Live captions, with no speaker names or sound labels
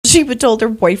she told her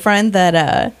boyfriend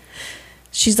that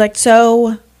she's like,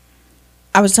 so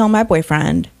I was telling my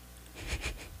boyfriend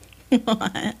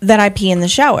that I pee in the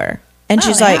shower. And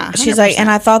she's like, 100%. and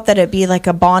I thought that it'd be like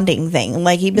a bonding thing.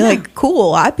 Like, he'd be like,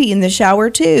 cool, I pee in the shower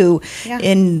too. Yeah.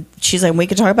 And she's like, we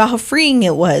could talk about how freeing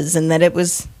it was and that it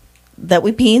was that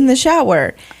we pee in the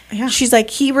shower. Yeah. She's like,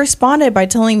 he responded by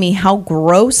telling me how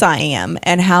gross I am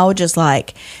and how just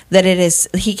like that it is.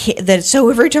 So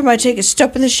every time I take a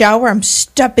step in the shower, I'm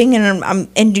stepping and I'm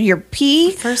into your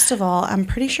pee. First of all, I'm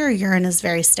pretty sure urine is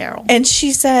very sterile. And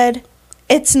she said,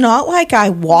 it's not like I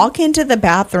walk into the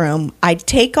bathroom, I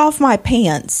take off my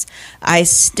pants, I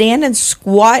stand and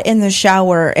squat in the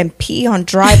shower and pee on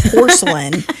dry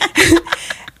porcelain,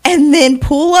 and then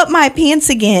pull up my pants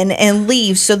again and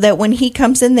leave so that when he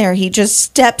comes in there, he just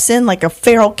steps in like a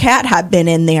feral cat had been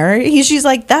in there. She's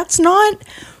like, that's not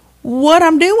what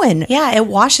I'm doing. Yeah, it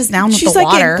washes down with She's the like,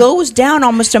 water. it goes down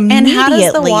almost immediately. And how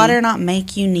does the water not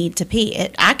make you need to pee?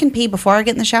 I can pee before I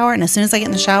get in the shower, and as soon as I get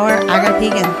in the shower, I gotta pee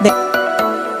again.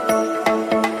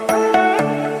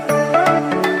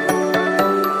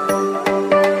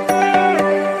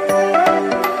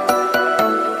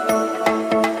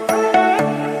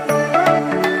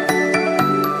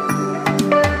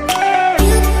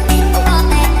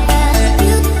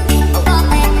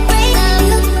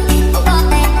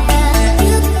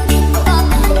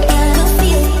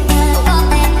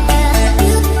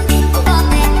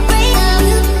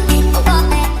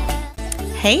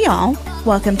 Hey y'all,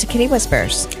 Welcome to Kitty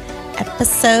Whispers.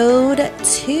 episode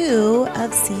 2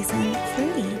 of season 3.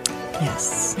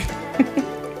 Yes.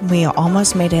 We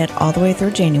almost made it all the way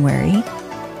through January.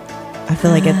 I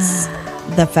feel like it's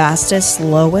the fastest,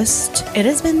 slowest. It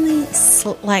has been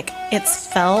it's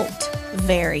felt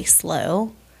very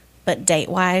slow, but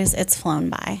date-wise, it's flown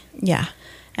by. Yeah.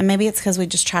 And maybe it's because we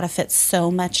just try to fit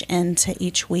so much into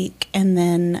each week, and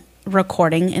then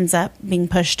recording ends up being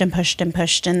pushed and pushed and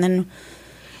pushed, and then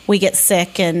we get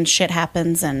sick and shit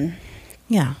happens, and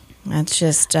Yeah. That's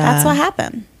just... that's what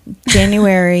happened.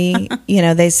 January,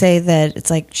 they say that it's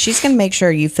like she's going to make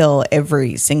sure you feel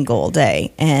every single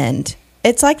day. And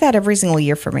it's like that every single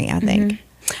year for me, I think.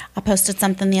 Mm-hmm. I posted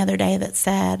something the other day that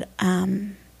said,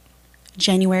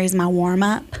 January's my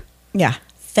warm-up. Yeah.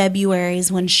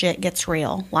 February's when shit gets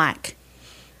real.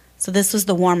 So this was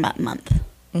the warm-up month.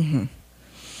 Mm-hmm.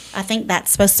 I think that's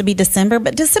supposed to be December,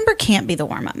 but December can't be the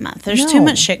warm-up month. There's too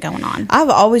much shit going on. I've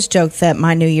always joked that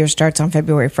my new year starts on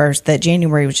February 1st, that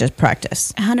January was just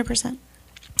practice. 100%.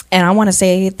 And I want to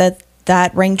say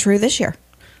that rang true this year.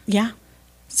 Yeah.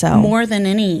 So More than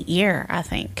any year, I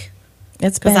think.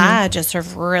 it's been... Because I just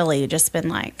have really just been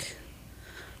like,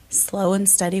 slow and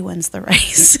steady wins the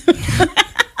race.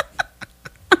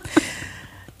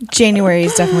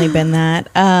 January's definitely been that.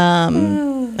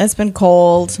 It's been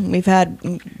cold. We've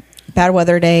had bad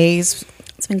weather days.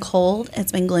 It's been cold.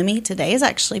 It's been gloomy. Today is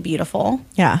actually beautiful.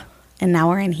 Yeah. And now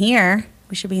we're in here.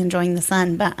 We should be enjoying the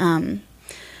sun. But,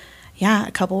 yeah,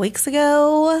 a couple weeks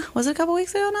ago. Was it a couple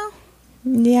weeks ago now?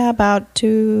 Yeah, about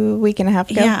 2 weeks and a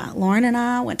half ago. Yeah, Lauren and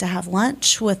I went to have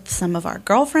lunch with some of our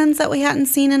girlfriends that we hadn't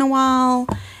seen in a while.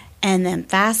 And then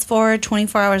fast forward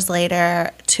 24 hours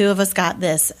later, 2 of us got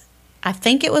this. I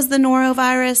think it was the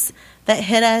norovirus that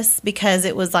hit us because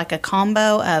it was like a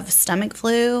combo of stomach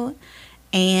flu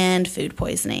and food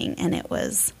poisoning. And it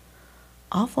was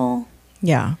awful.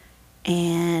 Yeah.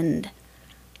 And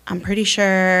I'm pretty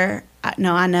sure,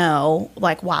 I know,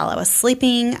 like while I was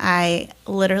sleeping, I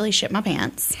literally shit my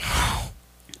pants.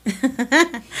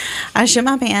 I shit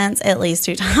my pants at least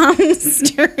 2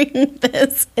 times during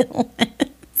this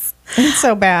illness. It's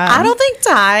so bad. I don't think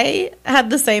Ty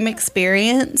had the same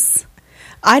experience.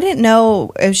 I didn't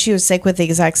know if she was sick with the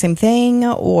exact same thing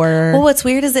or... Well, what's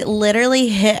weird is it literally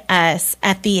hit us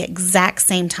at the exact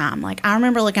same time. Like, I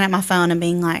remember looking at my phone and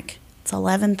being like, it's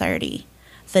 11:30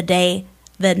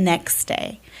 the next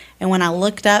day. And when I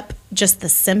looked up just the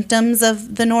symptoms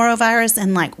of the norovirus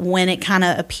and like when it kind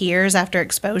of appears after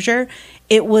exposure,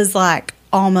 it was like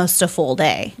almost a full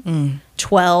day,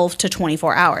 12 to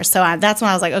 24 hours. So that's when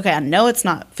I was like, okay, I know it's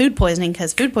not food poisoning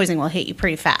because food poisoning will hit you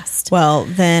pretty fast. Well,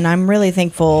 then I'm really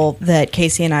thankful that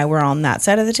Casey and I were on that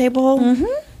side of the table.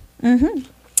 Mm-hmm. Mm-hmm.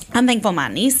 I'm thankful my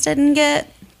niece didn't get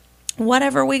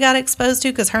whatever we got exposed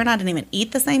to because her and I didn't even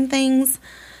eat the same things.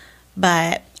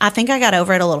 But I think I got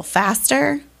over it a little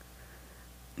faster.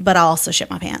 But I also shit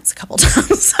my pants a couple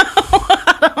times. So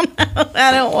I don't know.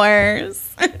 That it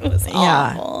worse. It was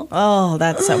awful. Oh,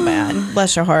 that's so bad.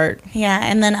 Bless your heart. Yeah.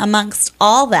 And then amongst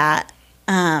all that,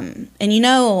 and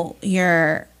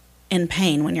you're in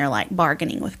pain when you're like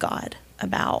bargaining with God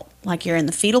about like you're in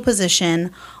the fetal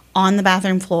position on the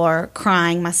bathroom floor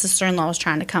crying. My sister-in-law was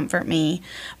trying to comfort me,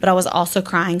 but I was also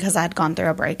crying because I'd gone through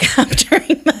a breakup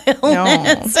during the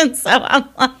illness. No. And so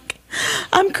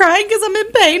I'm crying because I'm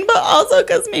in pain, but also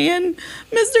because me and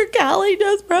Mr. Callie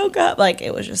just broke up. Like,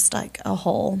 it was just like a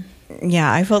whole...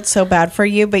 Yeah, I felt so bad for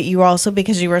you, but you also,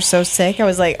 because you were so sick, I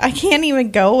was like, I can't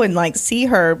even go and like see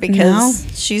her because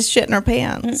she's shitting her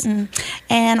pants. Mm-mm.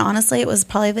 And honestly, it was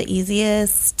probably the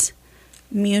easiest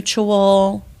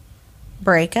mutual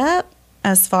breakup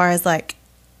as far as like,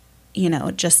 you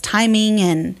know, just timing,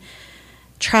 and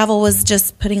travel was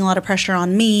just putting a lot of pressure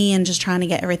on me and just trying to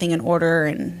get everything in order,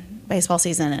 and baseball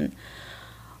season and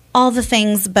all the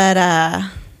things. But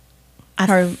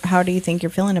how do you think you're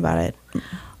feeling about it?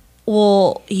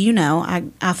 Well, you know,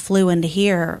 I flew into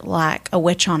here like a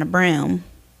witch on a broom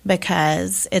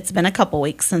because it's been a couple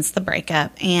weeks since the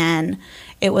breakup, and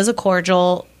it was a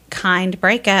cordial, kind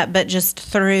breakup, but just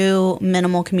through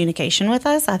minimal communication with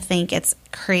us, I think it's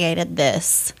created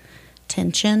this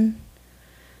tension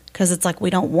because it's like, we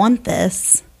don't want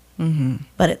this,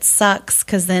 but it sucks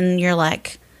because then you're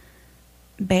like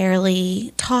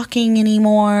barely talking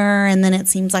anymore, and then it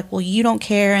seems like, well, you don't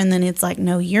care, and then it's like,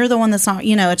 no, you're the one that's not,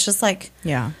 you know, it's just like,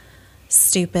 yeah,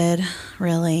 stupid,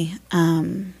 really.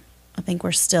 I think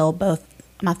we're still both,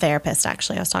 my therapist,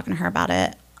 actually, I was talking to her about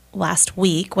it last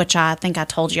week, which I think I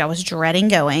told you I was dreading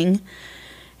going,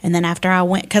 and then after I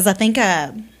went, because I think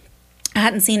I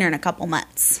hadn't seen her in a couple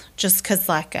months, just because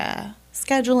like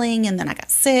scheduling, and then I got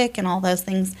sick and all those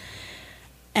things.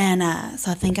 And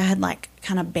so I think I had like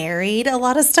kind of buried a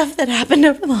lot of stuff that happened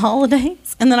over the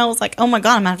holidays. And then I was like, oh my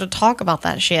God, I'm going to have to talk about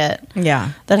that shit.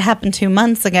 Yeah. That happened 2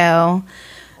 months ago.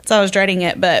 So I was dreading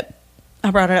it, but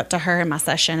I brought it up to her in my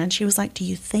session, and she was like, do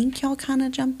you think y'all kind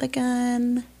of jumped the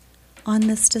gun on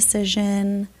this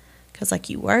decision? Because like,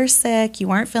 you were sick, you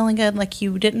weren't feeling good, like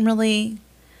you didn't really,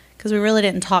 because we really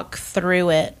didn't talk through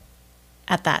it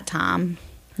at that time.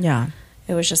 Yeah.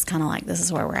 It was just kind of like, this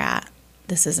is where we're at.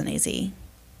 This isn't easy.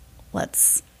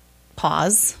 Let's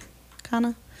pause, kind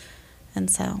of. And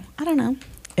so, I don't know.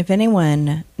 If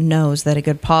anyone knows that a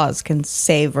good pause can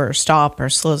save or stop or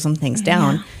slow some things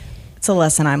down, it's a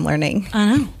lesson I'm learning.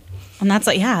 I know. And that's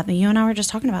like, yeah, you and I were just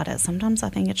talking about it. Sometimes I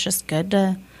think it's just good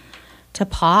to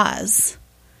pause.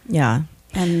 Yeah.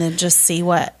 And then just see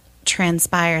what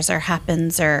transpires or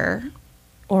happens, or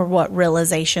what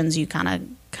realizations you kind of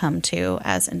come to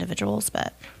as individuals.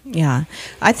 But yeah,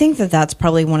 I think that that's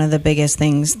probably one of the biggest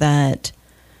things that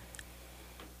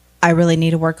I really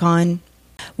need to work on.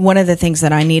 One of the things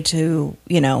that I need to,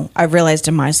 you know, I've realized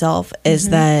in myself is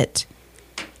that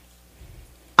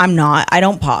I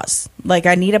don't pause. Like,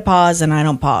 I need a pause and I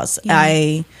don't pause. Yeah.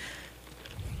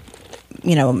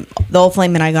 You know, the old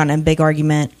flame and I got in a big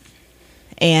argument,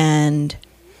 and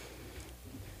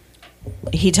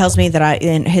he tells me that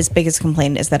and his biggest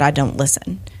complaint is that I don't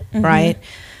listen, right?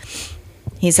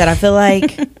 He said, I feel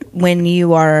like when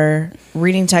you are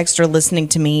reading text or listening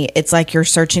to me, it's like you're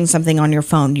searching something on your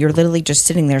phone. You're literally just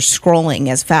sitting there scrolling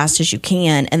as fast as you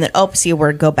can, and then, see a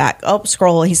word, go back,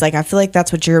 scroll. He's like, I feel like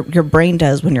that's what your brain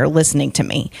does when you're listening to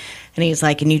me. And he's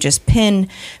like, and you just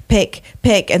pick,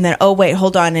 and then, wait,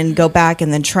 hold on, and go back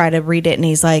and then try to read it. And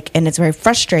he's like, and it's very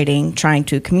frustrating trying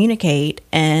to communicate.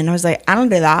 And I was like, I don't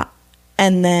do that.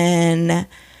 And then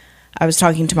I was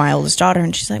talking to my oldest daughter,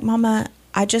 and she's like, Mama,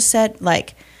 I just said,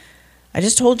 like, I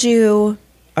just told you,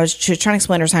 she was trying to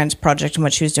explain her science project and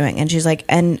what she was doing. And she's like,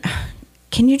 and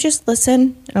can you just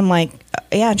listen? And I'm like,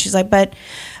 yeah. And she's like, but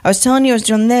I was telling you I was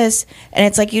doing this, and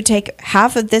it's like you take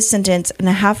half of this sentence and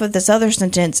a half of this other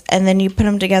sentence, and then you put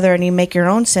them together and you make your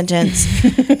own sentence.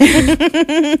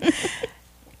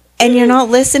 And you're not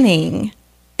listening.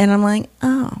 And I'm like,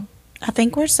 oh. I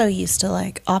think we're so used to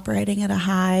like operating at a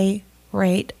high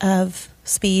rate of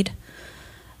speed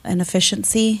and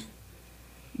efficiency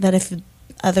that if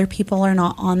other people are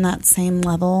not on that same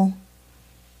level,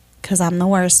 because I'm the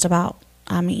worst about,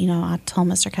 you know, I told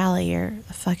Mr. Callie, you're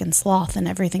a fucking sloth in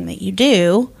everything that you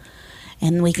do,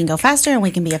 and we can go faster and we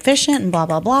can be efficient and blah,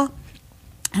 blah, blah.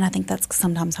 And I think that's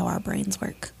sometimes how our brains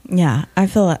work. Yeah, I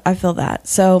feel that.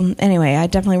 So anyway, I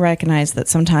definitely recognize that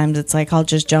sometimes it's like I'll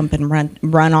just jump and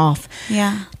run off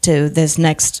to this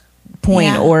next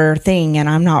point or thing, and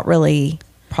I'm not really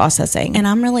processing. And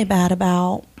I'm really bad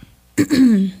about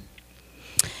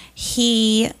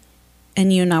he,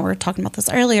 and you and I were talking about this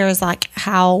earlier, is like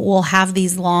how we'll have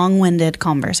these long-winded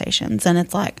conversations, and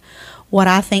it's like what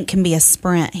I think can be a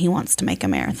sprint, he wants to make a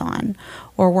marathon.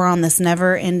 Or we're on this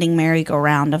never-ending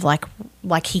merry-go-round of like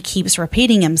he keeps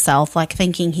repeating himself, like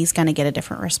thinking he's going to get a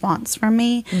different response from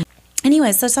me.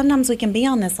 Anyway, so sometimes we can be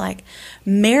on this like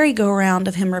merry-go-round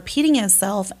of him repeating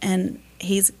himself, and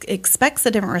expects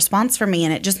a different response from me,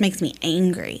 and it just makes me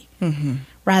angry. Mm-hmm.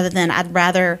 Rather than, I'd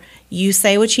rather you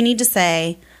say what you need to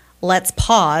say, let's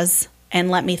pause and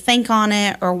let me think on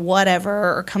it or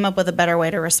whatever, or come up with a better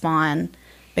way to respond,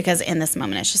 because in this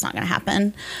moment it's just not going to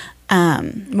happen.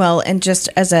 Well, and just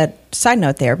as a side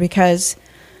note there, because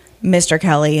Mr.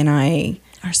 Kelly and I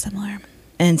are similar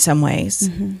in some ways,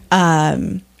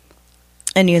 mm-hmm.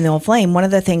 And you and the old flame, one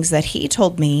of the things that he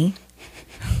told me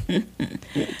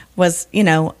was, you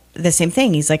know, the same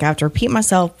thing. He's like, I have to repeat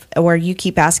myself, where you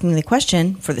keep asking the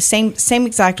question for the same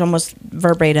exact, almost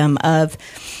verbatim of,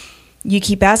 you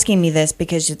keep asking me this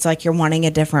because it's like you're wanting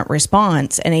a different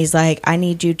response. And he's like, I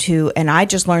need you to, and I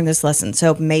just learned this lesson.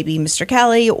 So maybe Mr.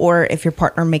 Kelly, or if your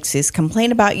partner makes this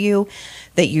complaint about you,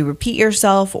 that you repeat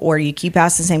yourself or you keep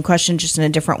asking the same question just in a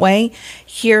different way.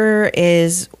 Here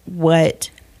is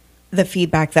what the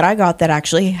feedback that I got that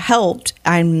actually helped.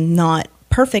 I'm not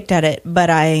perfect at it, but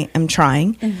I am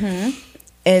trying. Mm-hmm.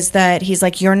 Is that he's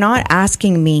like, you're not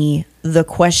asking me the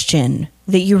question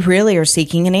that you really are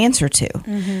seeking an answer to.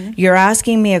 Mm-hmm. You're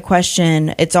asking me a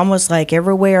question. It's almost like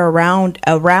everywhere around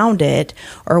it,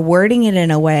 or wording it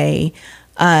in a way,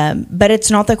 but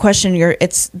it's not the question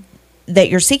that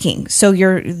you're seeking. So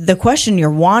the question you're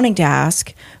wanting to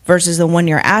ask versus the one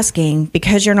you're asking,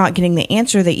 because you're not getting the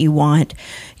answer that you want.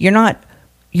 You're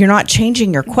not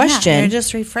changing your question. Yeah, you're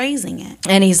just rephrasing it.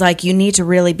 And he's like, you need to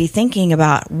really be thinking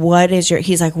about what is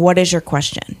your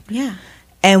question? Yeah.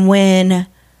 And when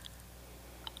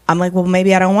I'm like, well,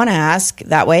 maybe I don't want to ask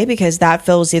that way, because that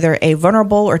feels either A,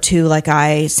 vulnerable, or two, like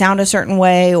I sound a certain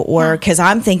way, or because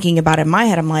I'm thinking about it in my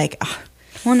head, I'm like, ugh.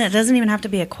 Well, and it doesn't even have to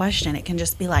be a question. It can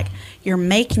just be like, you're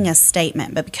making a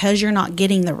statement, but because you're not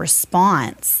getting the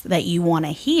response that you want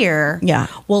to hear, Yeah.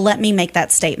 well, let me make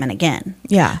that statement again.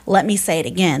 Yeah. Let me say it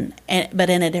again, but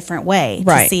in a different way,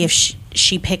 Right. to see if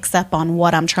she picks up on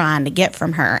what I'm trying to get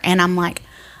from her. And I'm like,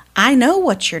 I know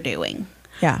what you're doing.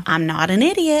 Yeah. I'm not an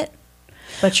idiot,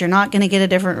 but you're not going to get a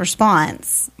different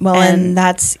response. Well, and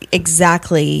that's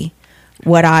exactly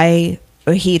what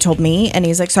he told me. And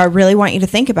he's like, so I really want you to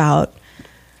think about.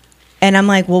 And I'm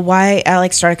like, well, why? I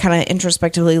started kind of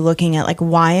introspectively looking at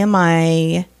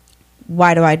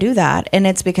why do I do that? And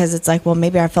it's because it's like, well,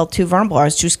 maybe I felt too vulnerable. I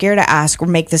was too scared to ask or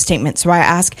make the statement. So I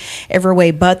ask every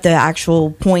way but the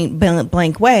actual point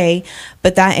blank way.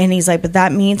 And he's like, but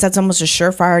that means that's almost a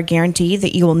surefire guarantee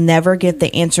that you will never get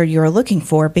the answer you're looking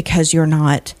for, because you're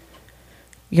not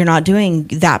doing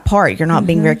that part. You're not mm-hmm.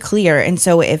 being very clear. And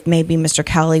so if maybe Mr.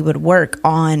 Kelly would work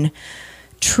on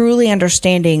truly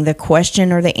understanding the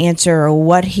question or the answer or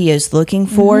what he is looking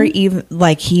for, mm-hmm. even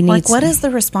he needs, what is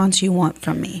the response you want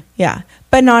from me? Yeah.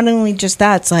 But not only just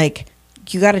that, it's like,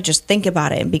 you got to just think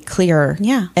about it and be clear.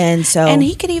 Yeah. And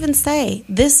he could even say,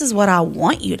 this is what I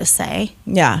want you to say.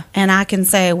 Yeah. And I can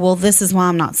say, well, this is why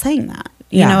I'm not saying that.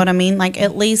 You know what I mean?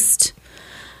 At least,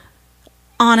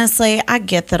 honestly, I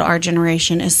get that our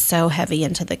generation is so heavy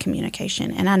into the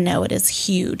communication, and I know it is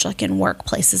huge, in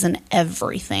workplaces and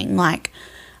everything.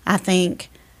 I think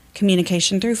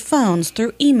communication through phones,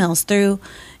 through emails, through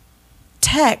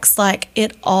text,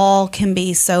 it all can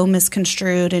be so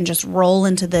misconstrued and just roll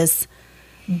into this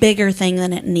bigger thing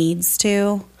than it needs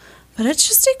to. But it's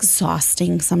just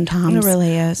exhausting sometimes. It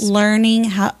really is. Learning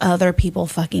how other people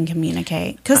fucking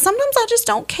communicate. Because sometimes I just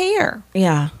don't care.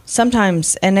 Yeah.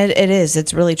 Sometimes. And it is.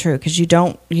 It's really true. Because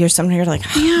you're sometimes you're like,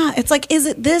 yeah. It's like, is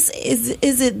it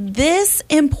this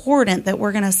important that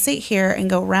we're going to sit here and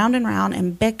go round and round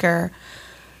and bicker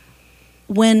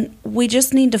when we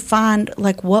just need to find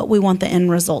what we want the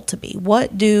end result to be?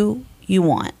 What do you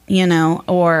want?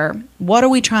 Or what are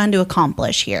we trying to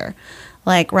accomplish here?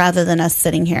 Rather than us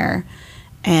sitting here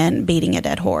and beating a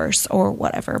dead horse or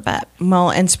whatever. But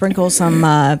and sprinkle some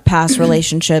past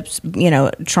relationships,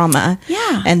 trauma,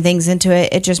 and things into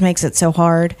it. It just makes it so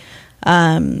hard.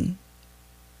 And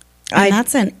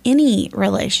that's in any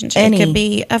relationship. It could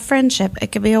be a friendship.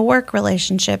 It could be a work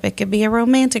relationship. It could be a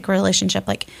romantic relationship.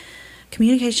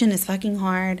 Communication is fucking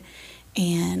hard.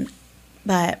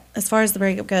 But as far as the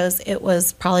breakup goes, it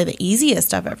was probably the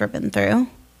easiest I've ever been through.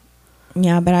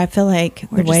 Yeah, but I feel like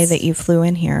the way that you flew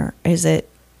in here, is it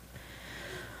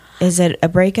a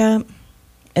breakup?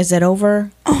 Is it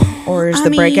over? Or is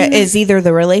breakup is either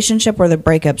the relationship or the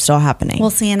breakup still happening? Well,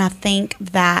 see, and I think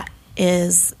that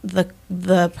is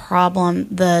the problem.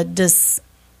 That's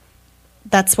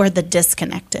where the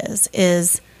disconnect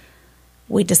is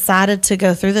we decided to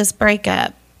go through this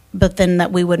breakup, but then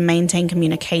that we would maintain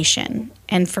communication.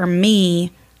 And for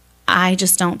me, I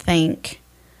just don't think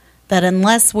that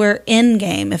unless we're in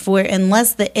game,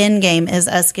 unless the end game is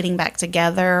us getting back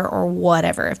together or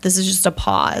whatever, if this is just a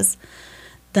pause,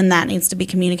 then that needs to be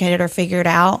communicated or figured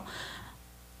out.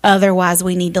 Otherwise,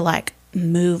 we need to like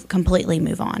completely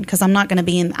move on, because I'm not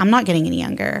getting any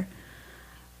younger.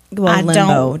 Well,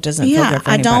 limbo doesn't feel good for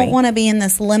anybody. I don't want to be in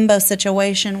this limbo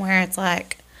situation where it's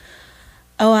like,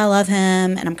 oh, I love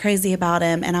him and I'm crazy about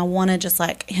him, and I want to just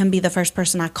like him be the first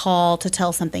person I call to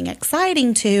tell something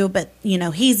exciting to, but you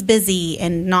know, he's busy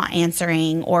and not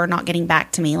answering or not getting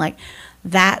back to me. Like,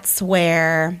 that's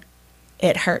where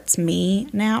it hurts me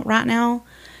right now.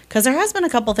 Because there has been a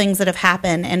couple things that have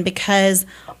happened, and because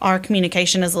our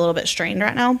communication is a little bit strained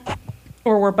right now,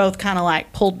 or we're both kind of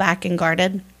like pulled back and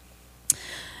guarded,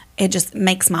 it just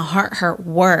makes my heart hurt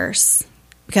worse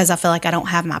because I feel like I don't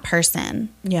have my person.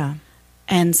 Yeah.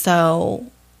 And so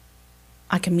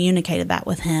I communicated that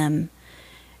with him,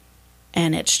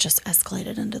 and it's just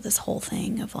escalated into this whole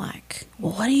thing of like,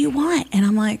 well, what do you want? And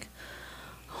I'm like,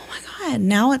 oh my God,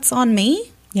 now it's on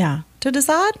me to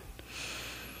decide.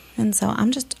 And so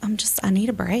I need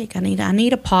a break. I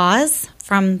need a pause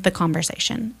from the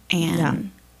conversation.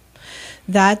 And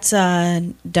that's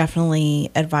definitely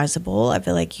advisable. I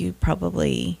feel like you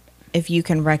probably, if you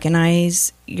can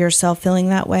recognize yourself feeling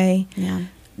that way,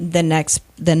 the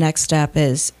next step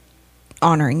is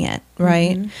honoring it,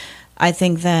 right? Mm-hmm. I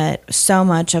think that so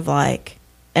much of like,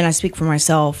 and I speak for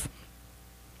myself,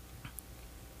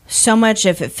 so much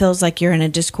if it feels like you're in a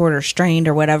discord or strained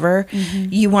or whatever,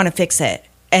 you want to fix it.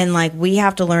 And like, I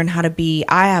have to learn how to be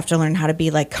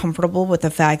like comfortable with the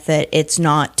fact that it's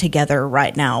not together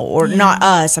right now, or not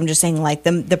us. I'm just saying like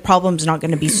the problem's not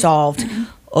going to be solved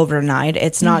overnight.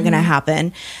 It's not going to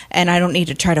happen. And I don't need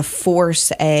to try to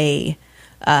force a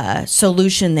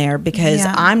solution there, because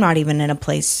I'm not even in a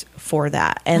place for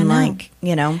that. And like,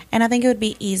 you know, and I think it would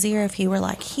be easier if he were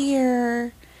like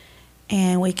here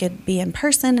and we could be in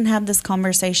person and have this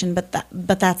conversation. But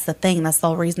that's the thing. That's the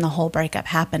whole reason the whole breakup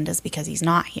happened, is because he's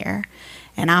not here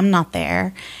and I'm not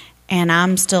there. And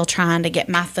I'm still trying to get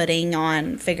my footing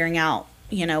on figuring out,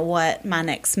 you know, what my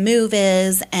next move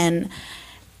is. And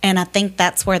I think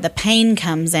that's where the pain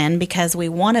comes in, because we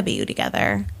want to be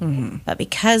together. Mm-hmm. But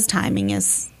because timing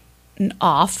is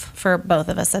off for both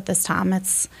of us at this time, it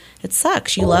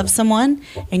sucks. You love someone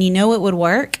and you know it would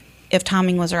work if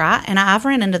timing was right. And I've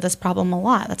ran into this problem a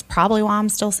lot. That's probably why I'm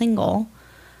still single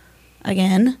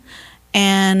again.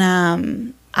 And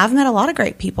I've met a lot of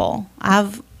great people.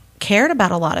 I've cared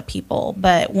about a lot of people.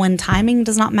 But when timing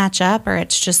does not match up, or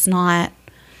it's just not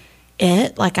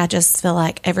it, like, I just feel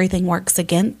like everything works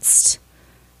against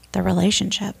the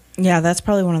relationship. Yeah, that's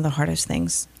probably one of the hardest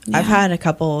things. Yeah. I've had a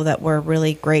couple that were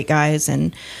really great guys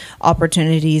and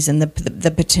opportunities, and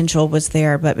the potential was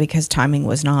there, but because timing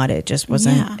was not, it just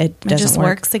wasn't. Yeah. It just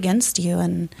works against you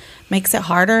and makes it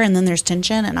harder, and then there's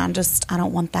tension, and I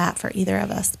don't want that for either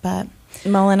of us. But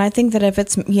well, and I think that if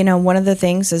it's, you know, one of the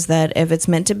things is that if it's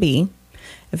meant to be,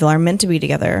 if y'all are meant to be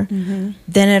together,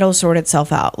 then it'll sort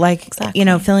itself out. Like, you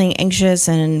know, feeling anxious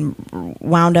and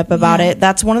wound up about it.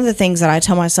 That's one of the things that I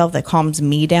tell myself that calms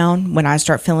me down when I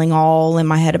start feeling all in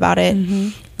my head about it.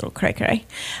 Little cray-cray.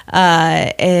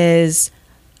 Is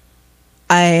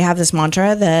I have this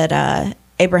mantra that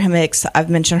Abraham Hicks, I've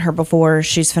mentioned her before.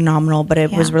 She's phenomenal, but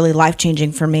it was really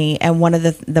life-changing for me. And one of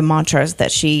the mantras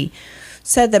that she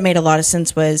said that made a lot of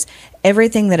sense was,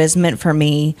 everything that is meant for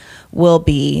me will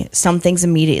be, some things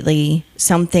immediately,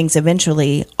 some things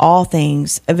eventually, all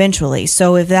things eventually.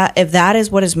 So if that is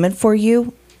what is meant for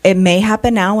you, it may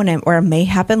happen now or it may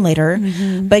happen later,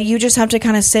 but you just have to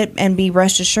kind of sit and be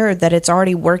rest assured that it's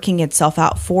already working itself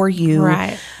out for you.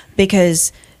 Right.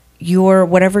 Because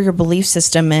whatever your belief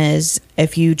system is,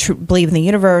 if you believe in the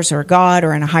universe or God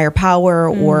or in a higher power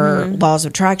or laws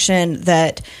of attraction,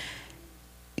 that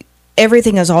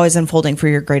everything is always unfolding for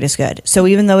your greatest good. So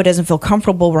even though it doesn't feel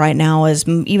comfortable right now,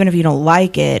 even if you don't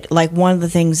like it, like, one of the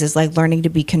things is like learning to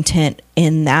be content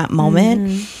in that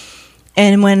moment.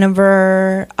 And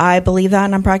whenever I believe that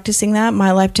and I'm practicing that,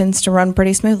 my life tends to run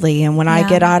pretty smoothly. And when I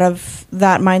get out of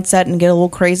that mindset and get a little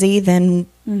crazy, then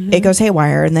it goes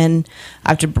haywire. And then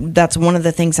that's one of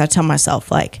the things I tell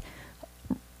myself, like,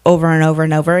 over and over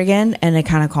and over again, and it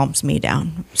kind of calms me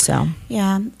down. So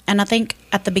yeah, and I think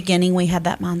at the beginning we had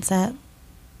that mindset,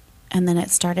 and then it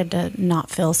started to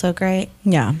not feel so great.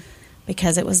 Yeah,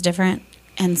 because it was different,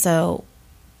 and so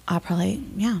I probably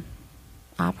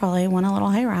went a little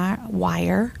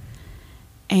haywire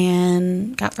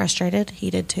and got frustrated. He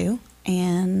did too,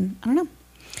 and I don't know.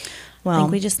 Well, I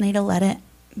think we just need to let it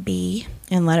be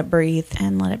and let it breathe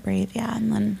yeah,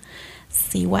 and then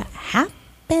see what happens.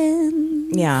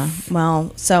 Yeah.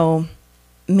 Well, so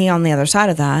me on the other side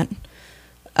of that,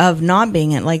 of not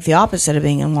being it, like the opposite of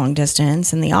being in long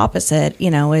distance, and the opposite,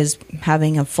 you know, is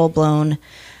having a full-blown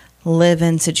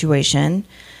live-in situation.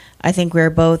 I think we were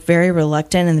both very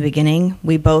reluctant in the beginning.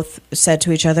 We both said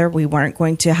to each other we weren't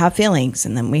going to have feelings,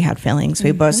 and then we had feelings.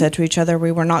 We both said to each other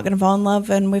we were not going to fall in love,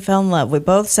 and we fell in love. We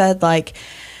both said, like,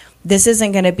 this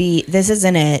isn't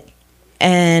it.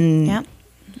 And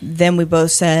then we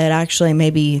both said, actually,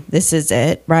 maybe this is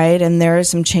it, right? And there is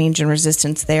some change and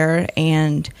resistance there,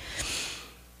 and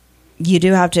you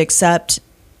do have to accept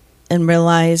and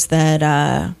realize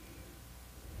that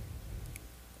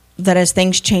that as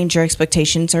things change, your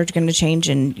expectations are going to change,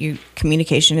 and your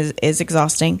communication is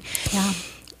exhausting. Yeah.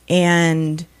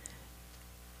 And,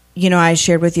 you know, I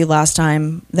shared with you last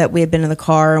time that we had been in the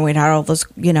car and we'd had all those,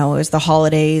 you know, it was the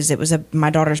holidays. It was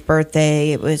my daughter's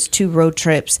birthday. It was 2 road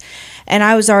trips. And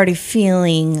I was already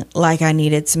feeling like I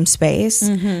needed some space.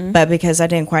 But because I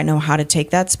didn't quite know how to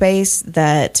take that space,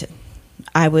 that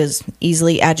I was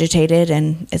easily agitated.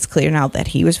 And it's clear now that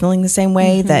he was feeling the same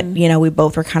way, that, you know, we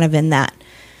both were kind of in that,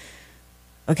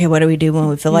 okay, what do we do when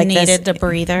we feel like this? Needed a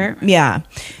breather. Yeah.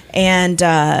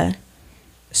 And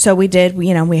so we did,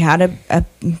 you know, we had a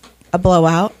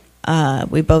blowout.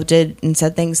 We both did and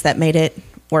said things that made it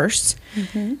worse.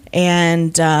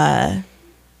 And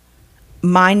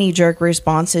my knee-jerk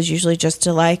response is usually just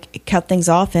to, like, cut things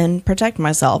off and protect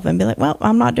myself and be like, well,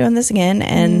 I'm not doing this again,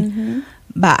 and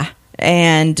bye.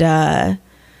 And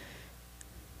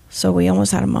so we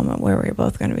almost had a moment where we were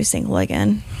both going to be single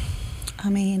again. I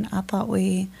mean, I thought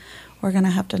we were going to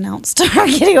have to announce to our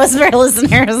Kitty Whisperer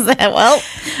listeners that, well,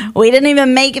 we didn't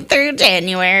even make it through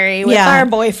January with our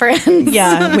boyfriends.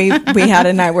 Yeah, we had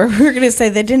a night where we were going to say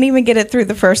they didn't even get it through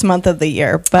the first month of the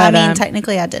year. But I mean,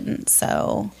 technically I didn't,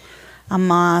 so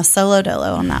I'm solo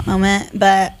dolo on that moment.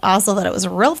 But also that it was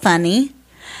real funny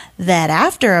that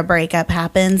after a breakup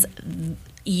happens,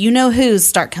 you know who's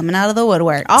start coming out of the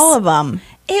woodworks. All of them.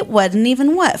 It wasn't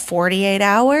even, 48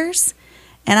 hours?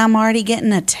 And I'm already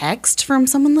getting a text from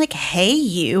someone like, hey,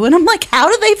 you. And I'm like, how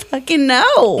do they fucking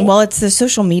know? Well, it's the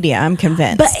social media, I'm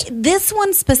convinced. But this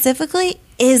one specifically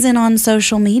isn't on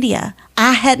social media.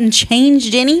 I hadn't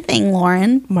changed anything,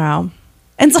 Lauren. Wow.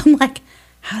 And so I'm like,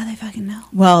 how do they fucking know?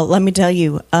 Well, let me tell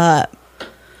you,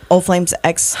 Old Flame's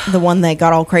ex, the one that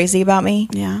got all crazy about me.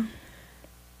 Yeah.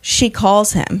 She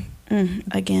calls him.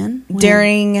 Again? When?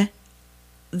 During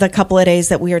the couple of days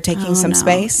that we were taking some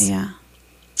space. Yeah.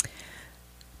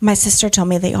 My sister told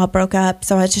me they all broke up,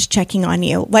 so I was just checking on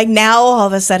you. Like, now all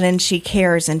of a sudden she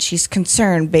cares and she's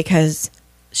concerned because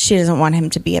she doesn't want him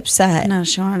to be upset. No,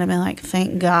 she wanted to be like,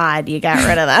 thank God you got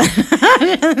rid of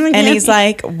that. And he's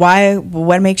like, why?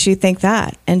 What makes you think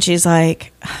that? And she's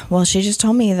like, well, she just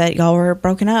told me that y'all were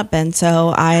broken up. And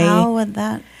so How would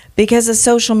that? Because of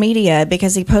social media,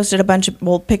 because he posted a bunch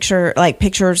of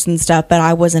pictures and stuff, but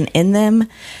I wasn't in them.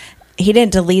 He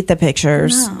didn't delete the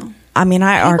pictures. No. I mean,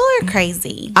 people are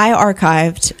crazy. I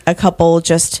archived a couple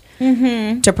just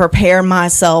to prepare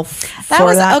myself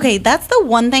for that. Okay, that's the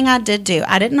one thing I did do.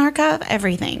 I didn't archive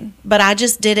everything, but I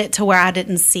just did it to where I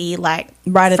didn't see, like,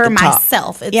 right at for the top.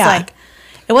 myself. It's like,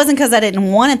 it wasn't because I didn't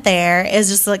want it there. It's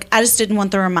just like, I just didn't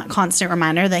want the constant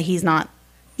reminder that he's not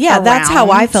around. That's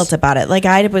how I felt about it. Like,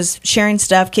 I was sharing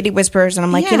stuff, Kitty Whispers, and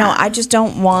I'm like, you know, I just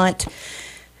don't want...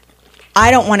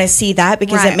 I don't want to see that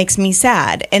because it makes me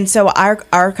sad. And so I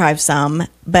archive some,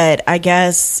 but I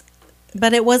guess...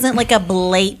 But it wasn't like a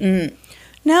blatant...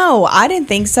 No, I didn't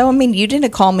think so. I mean, you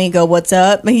didn't call me and go, what's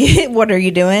up? What are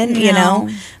you doing? No. You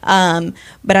know?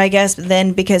 But I guess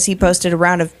then because he posted a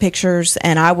round of pictures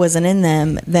and I wasn't in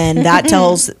them, then that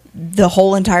tells the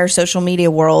whole entire social media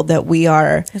world that we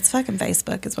are... It's fucking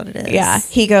Facebook is what it is. Yeah.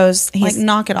 He goes... Like,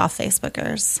 knock it off,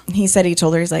 Facebookers. He said he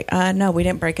told her, he's like, no, we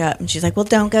didn't break up. And she's like, well,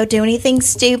 don't go do anything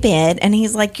stupid. And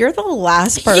he's like, you're the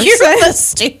last person. You're the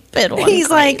stupid one.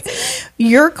 He's like,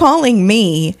 you're calling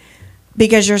me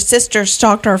because your sister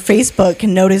stalked our Facebook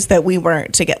and noticed that we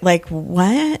weren't together. Like,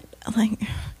 what? Like,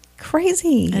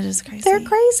 crazy. It is crazy. They're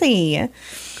crazy.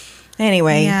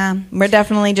 Anyway, we're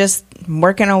definitely just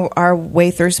working our way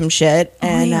through some shit.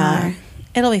 And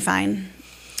it'll be fine.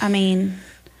 I mean,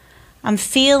 I'm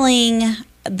feeling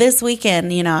this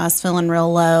weekend, you know, I was feeling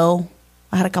real low.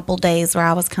 I had a couple days where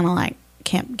I was kind of like,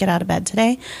 can't get out of bed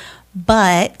today.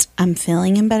 But I'm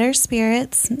feeling in better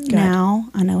spirits now.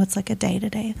 I know it's like a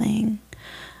day-to-day thing.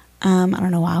 I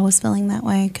don't know why I was feeling that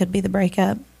way. Could be the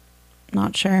breakup.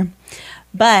 Not sure.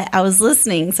 But I was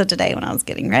listening. So today when I was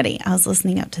getting ready, I was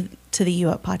listening up to the You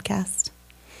Up podcast,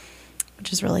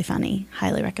 which is really funny.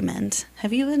 Highly recommend.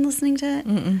 Have you been listening to it?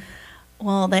 Mm-mm.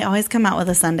 Well, they always come out with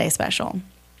a Sunday special.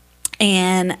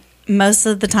 And most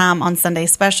of the time on Sunday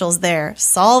specials, they're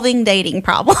solving dating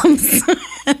problems.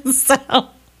 So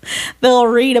they'll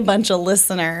read a bunch of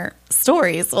listener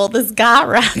stories. Well, this guy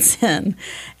writes in,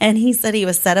 and he said he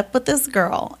was set up with this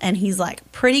girl, and he's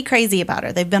like pretty crazy about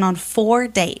her. They've been on 4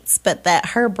 dates, but that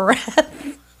her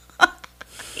breath,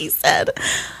 he said,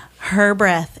 her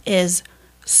breath is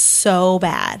so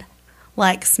bad.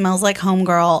 Like, smells like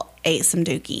homegirl ate some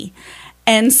dookie.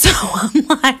 And so I'm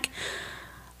like,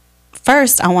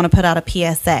 first, I want to put out a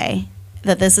PSA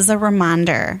that this is a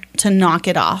reminder to knock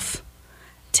it off.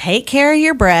 Take care of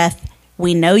your breath.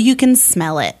 We know you can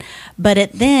smell it.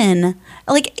 But then,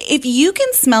 like, if you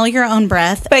can smell your own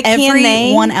breath, but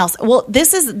everyone else. Well,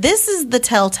 this is the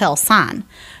telltale sign.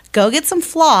 Go get some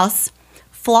floss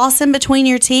in between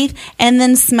your teeth, and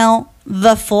then smell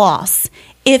the floss.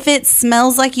 If it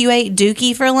smells like you ate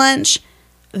dookie for lunch,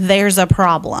 there's a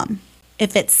problem.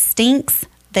 If it stinks,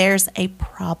 there's a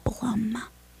problem.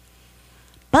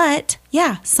 But,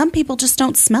 yeah, some people just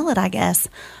don't smell it, I guess.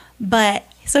 But,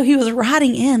 so he was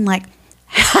writing in, like,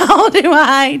 how do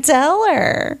I tell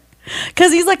her?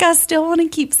 Because he's like, I still want to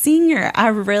keep seeing her. I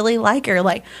really like her.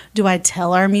 Like, do I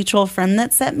tell our mutual friend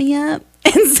that set me up?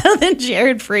 And so then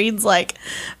Jared Freed's, like,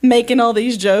 making all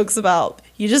these jokes about,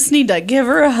 you just need to give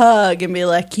her a hug and be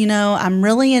like, you know, I'm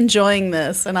really enjoying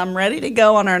this and I'm ready to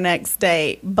go on our next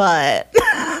date, but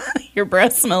your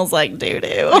breath smells like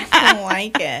doo-doo. I don't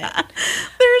like it.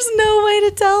 There's no way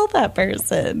to tell that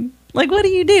person. Like, what do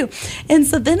you do? And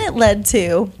so then it led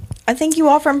to, I think you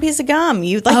offer him a piece of gum.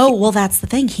 You like? Oh, well, that's the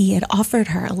thing. He had offered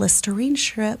her a Listerine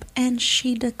strip and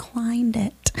she declined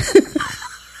it.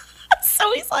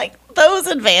 So he's like, those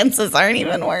advances aren't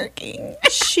even working.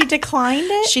 She declined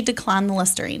it? She declined the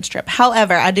Listerine strip.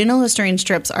 However, I do know Listerine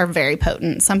strips are very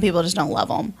potent. Some people just don't love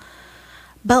them.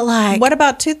 But, like, what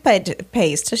about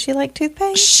toothpaste? Does she like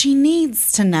toothpaste? She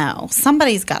needs to know.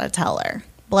 Somebody's got to tell her.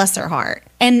 Bless her heart.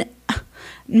 And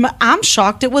I'm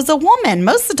shocked it was a woman.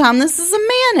 Most of the time, this is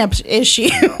a man issue.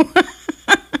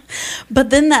 But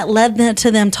then that led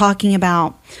to them talking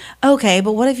about, okay,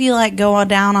 but what if you, like, go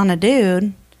down on a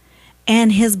dude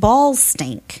and his balls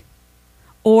stink?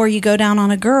 Or you go down on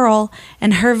a girl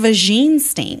and her vagine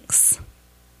stinks.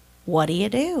 What do you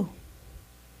do?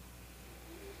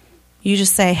 You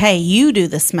just say, hey, you do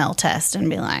the smell test and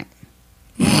be like,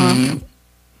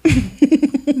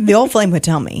 The old flame would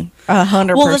tell me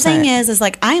 100%. Well, the thing is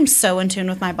like, I am so in tune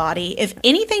with my body. If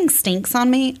anything stinks on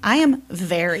me, I am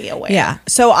very aware. Yeah.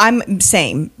 So I'm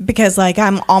same because, like,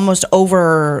 I'm almost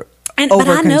over But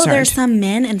I know there's some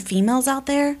men and females out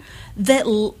there that,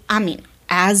 I mean,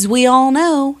 as we all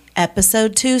know,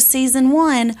 episode 2, season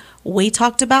 1, we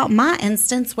talked about my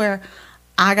instance where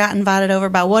I got invited over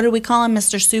by, what did we call him,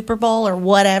 Mr. Super Bowl or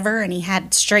whatever, and he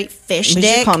had straight fish dick. We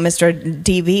should call him Mr.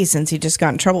 DV since he just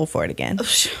got in trouble for it again.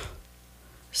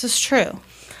 This is true.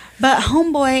 But,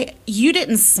 homeboy, you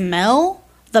didn't smell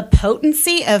the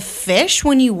potency of fish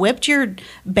when you whipped your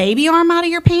baby arm out of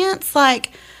your pants?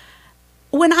 Like,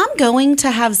 when I'm going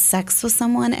to have sex with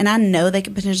someone and I know they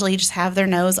could potentially just have their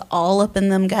nose all up in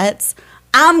them guts,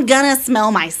 I'm going to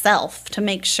smell myself to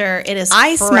make sure it is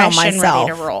fresh and ready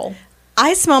to roll.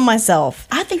 I smell myself.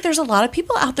 I think there's a lot of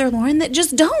people out there, Lauren, that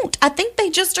just don't. I think they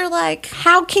just are like,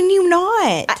 how can you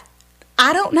not?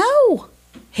 I don't know.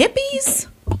 Hippies?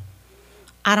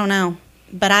 I don't know.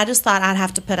 But I just thought I'd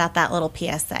have to put out that little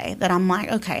PSA that I'm like,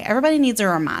 okay, everybody needs a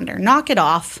reminder. Knock it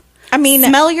off. I mean,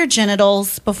 smell your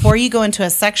genitals before you go into a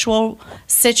sexual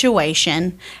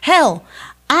situation. Hell,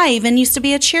 I even used to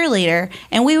be a cheerleader,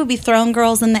 and we would be throwing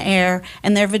girls in the air,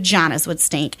 and their vaginas would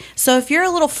stink. So if you're a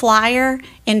little flyer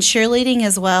in cheerleading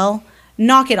as well,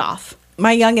 knock it off.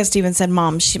 My youngest even said,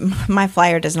 Mom, my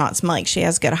flyer does not smell like she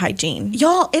has good hygiene.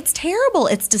 Y'all, it's terrible.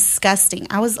 It's disgusting.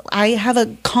 I have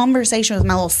a conversation with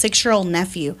my little 6-year-old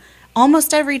nephew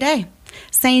almost every day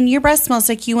saying, your breath smells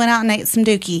like you went out and ate some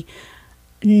dookie.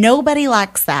 Nobody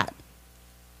likes that.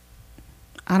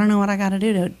 I don't know what I got to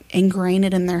do to ingrain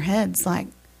it in their heads. Like,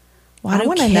 why do I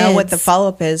want to know what the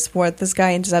follow-up is for what this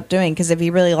guy ends up doing, because if he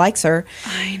really likes her,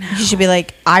 I know, he should be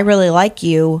like, I really like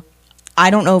you. I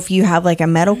don't know if you have, like, a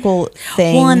medical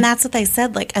thing. Well, and that's what they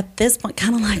said, like, at this point,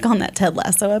 kind of like on that Ted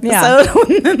Lasso episode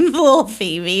when the little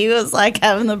Phoebe was, like,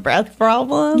 having the breath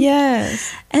problem.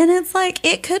 Yes. And it's like,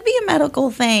 it could be a medical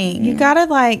thing. You got to,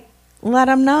 like, let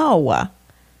them know.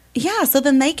 Yeah, so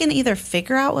then they can either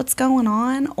figure out what's going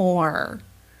on or...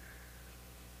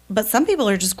 But some people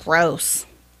are just gross.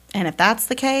 And if that's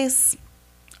the case,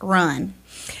 run.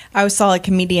 I saw a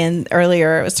comedian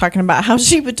earlier. Was talking about how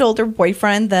she told her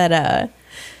boyfriend that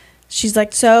she's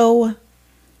like, so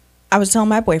I was telling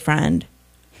my boyfriend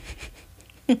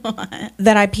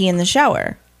that I pee in the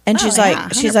shower. And Oh, she's yeah,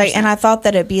 she's like, 100%. and I thought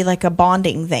that it'd be like a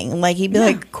bonding thing. Like, he'd be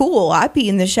like, cool, I pee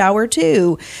in the shower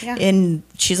too. Yeah. And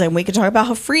she's like, we could talk about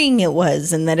how freeing it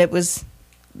was and that it was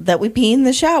that we pee in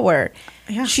the shower.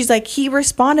 Yeah. She's like, he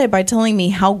responded by telling me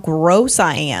how gross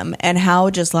I am and how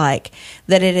just like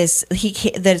that it is. He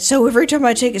can't, that so every time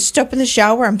I take a step in the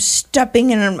shower, I'm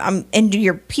stepping and I'm into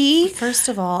your pee. First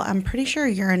of all, I'm pretty sure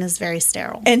urine is very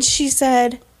sterile. And she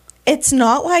said, it's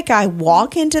not like I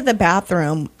walk into the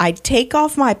bathroom, I take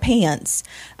off my pants,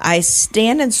 I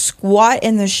stand and squat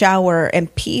in the shower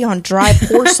and pee on dry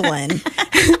porcelain.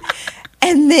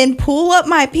 And then pull up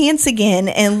my pants again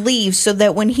and leave so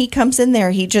that when he comes in there,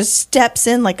 he just steps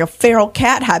in like a feral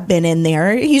cat had been in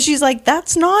there. She's like,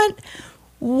 that's not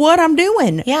what I'm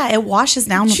doing. Yeah, it washes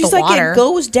down with She's the like, water. it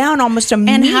goes down almost And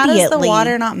immediately. how does the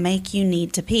water not make you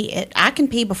need to pee? I can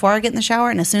pee before I get in the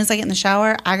shower, and as soon as I get in the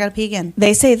shower, I got to pee again.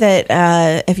 They say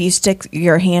that if you stick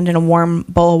your hand in a warm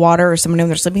bowl of water or someone when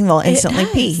they're sleeping, they'll instantly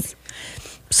pee.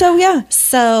 So, yeah.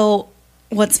 So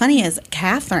what's funny is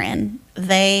Catherine,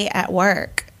 they at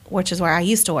work, which is where I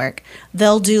used to work,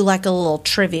 they'll do like a little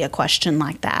trivia question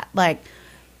like that. Like,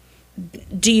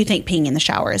 do you think peeing in the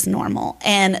shower is normal?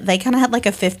 And they kind of had like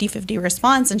a 50-50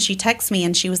 response. And she texted me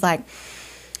and she was like,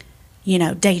 you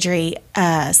know, Deidre,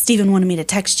 Stephen wanted me to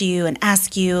text you and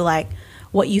ask you like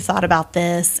what you thought about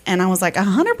this. And I was like,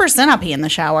 100% I pee in the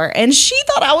shower. And she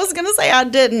thought I was going to say I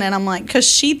didn't. And I'm like, because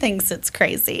she thinks it's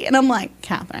crazy. And I'm like,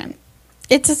 Catherine.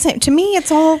 It's the same. To me, it's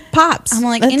all pops. I'm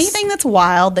like, anything that's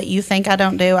wild that you think I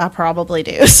don't do, I probably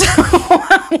do. So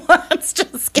let's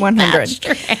just get 100. that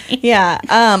straight. Yeah.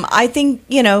 I think,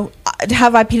 you know,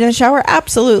 have I peed in the shower?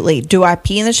 Absolutely. Do I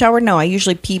pee in the shower? No, I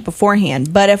usually pee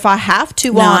beforehand. But if I have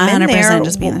to while I'm in 100% there,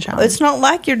 just pee in the shower. It's not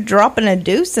like you're dropping a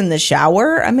deuce in the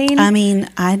shower. I mean,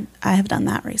 I have done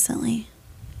that recently.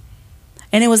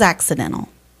 And it was accidental.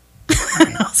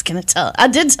 I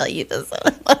did tell you this.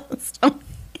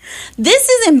 This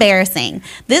is embarrassing.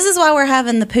 This is why we're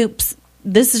having the poops.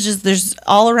 This is just, there's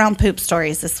all around poop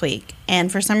stories this week. And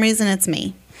for some reason, it's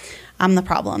me. I'm the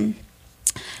problem.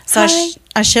 So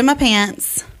I shit my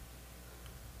pants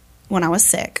when I was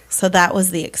sick. So that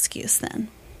was the excuse then.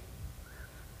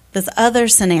 This other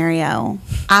scenario,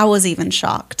 I was even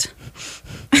shocked.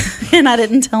 And I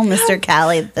didn't tell Mr.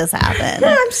 Callie that this happened.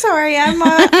 I'm sorry. I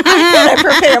gotta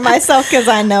prepare myself because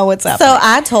I know what's up. So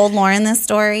I told Lauren this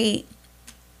story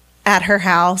at her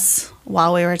house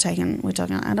while we took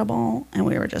an edible and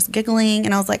we were just giggling,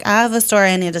 and I was like, I have a story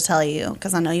I need to tell you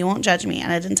because I know you won't judge me,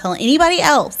 and I didn't tell anybody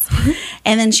else.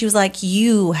 And then she was like,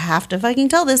 you have to fucking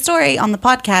tell this story on the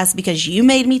podcast because you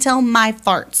made me tell my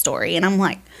fart story. And I'm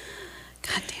like,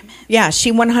 God damn it. Yeah,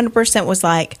 she 100% was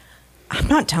like, I'm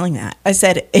not telling that. I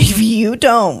said, if you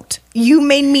don't, you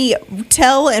made me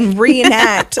tell and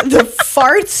reenact the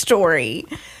fart story.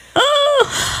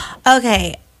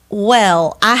 Okay.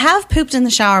 Well, I have pooped in the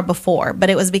shower before, but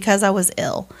it was because I was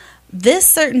ill. This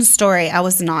certain story, I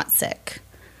was not sick.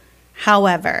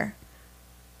 However,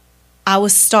 I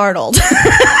was startled.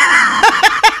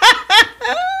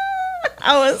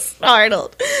 I was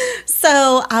startled.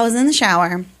 So I was in the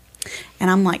shower,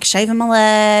 and I'm like shaving my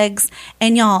legs.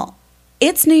 And y'all,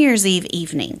 it's New Year's Eve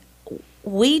evening.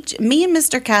 Me and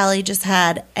Mr. Callie just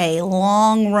had a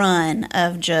long run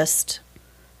of just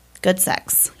good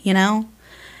sex, you know?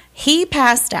 He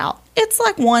passed out. It's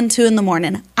like 1, 2 in the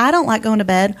morning. I don't like going to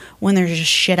bed when there's just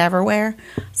shit everywhere.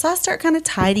 So I start kind of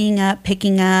tidying up,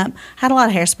 picking up. Had a lot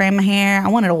of hairspray in my hair. I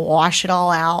wanted to wash it all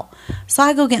out. So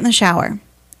I go get in the shower.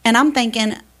 And I'm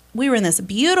thinking, we were in this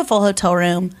beautiful hotel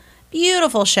room,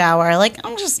 beautiful shower. Like,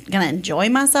 I'm just going to enjoy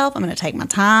myself. I'm going to take my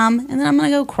time. And then I'm going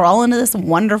to go crawl into this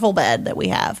wonderful bed that we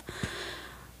have.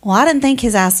 Well, I didn't think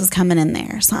his ass was coming in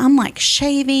there. So I'm like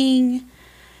shaving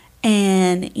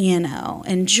and, you know,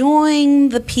 enjoying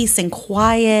the peace and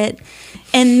quiet.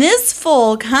 And this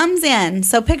fool comes in.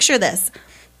 So picture this.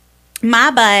 My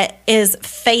butt is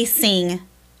facing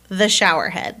the shower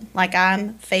head. Like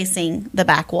I'm facing the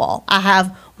back wall. I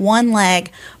have one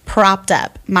leg propped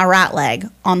up, my right leg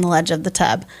on the ledge of the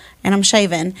tub. And I'm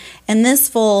shaving. And this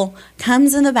fool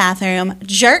comes in the bathroom,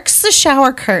 jerks the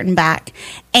shower curtain back,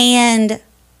 and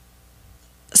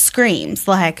screams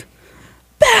like,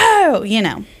 boo, you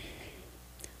know.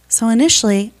 So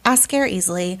initially, I scare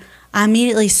easily. I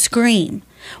immediately scream.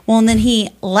 Well, and then he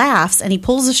laughs and he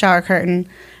pulls the shower curtain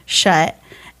shut.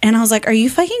 And I was like, are you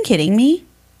fucking kidding me?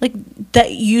 Like,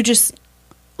 that you just,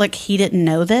 like, he didn't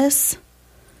know this?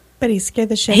 But he scared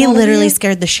the shit He out of literally you?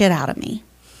 scared the shit out of me.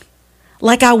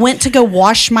 Like, I went to go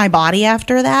wash my body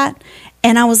after that.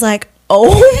 And I was like, oh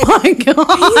my God.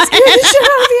 He scared the shit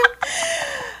out of you.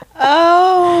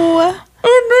 Oh.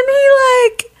 And then he,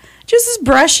 like, just is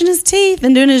brushing his teeth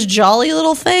and doing his jolly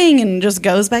little thing and just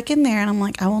goes back in there. And I'm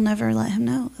like, I will never let him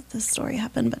know that this story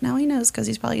happened. But now he knows because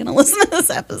he's probably going to listen to this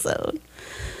episode.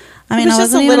 I mean, I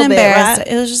wasn't even embarrassed. Right?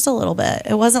 It was just a little bit.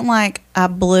 It wasn't like I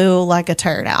blew like a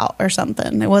turd out or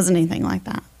something. It wasn't anything like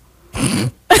that.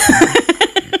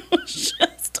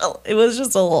 It was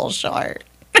just a little short.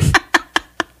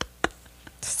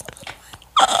 Just a little bit.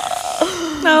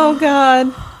 Oh,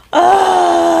 God.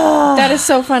 That is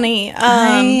so funny.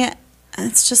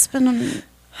 It's just been...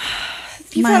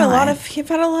 You've had a lot of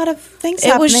things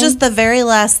happening. It was just the very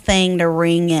last thing to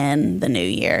ring in the new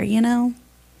year, you know?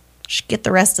 Just get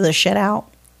the rest of the shit out.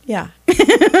 Yeah.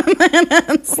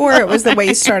 Or it was the way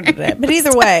you started it. But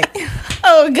either way.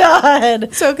 Oh, God.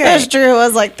 It's okay. That's true. It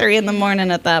was like 3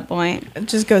 a.m. at that point. It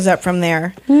just goes up from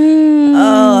there.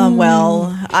 Oh,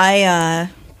 well, I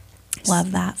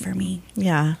love that for me.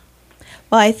 Yeah.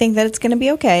 Well, I think that it's going to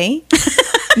be okay.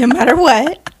 No matter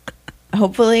what.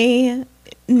 Hopefully,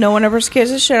 no one ever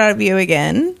scares the shit out of you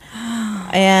again.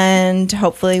 And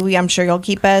hopefully, I'm sure you'll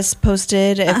keep us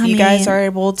posted if you guys are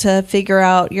able to figure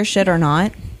out your shit or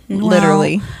not. Well,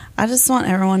 literally. I just want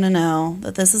everyone to know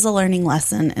that this is a learning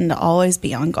lesson and to always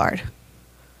be on guard.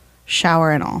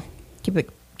 Shower and all. Keep it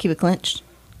clenched.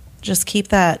 Just keep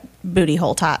that booty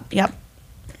hole tight. Yep.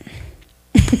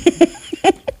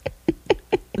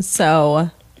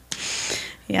 So,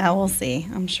 yeah, we'll see.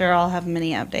 I'm sure I'll have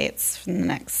many updates in the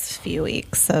next few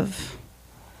weeks of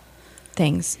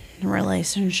things.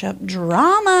 Relationship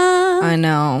drama. I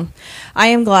know. I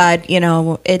am glad,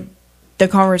 the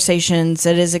conversations,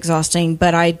 it is exhausting,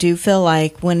 but I do feel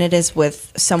like when it is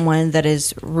with someone that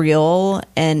is real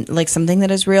and like something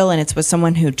that is real and it's with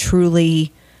someone who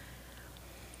truly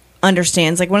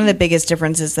understands, like one of the biggest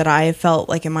differences that I have felt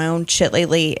like in my own shit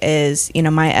lately is,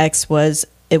 my ex was,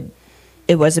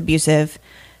 it was abusive.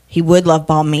 He would love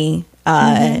bomb me,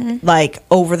 like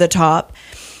over the top.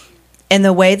 And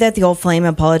the way that the old flame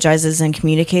apologizes and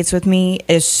communicates with me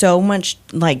is so much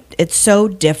like, it's so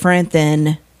different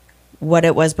than what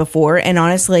it was before. And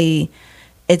honestly,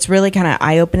 it's really kind of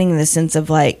eye-opening in the sense of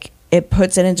like, it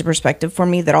puts it into perspective for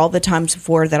me that all the times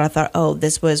before that I thought, oh,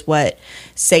 this was what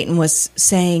Satan was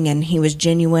saying and he was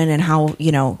genuine and how,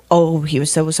 oh, he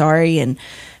was so sorry and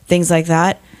things like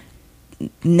that.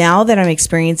 Now that I'm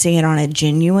experiencing it on a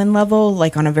genuine level,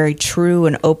 like on a very true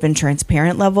and open,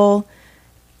 transparent level,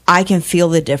 I can feel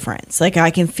the difference. Like I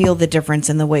can feel the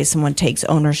difference in the way someone takes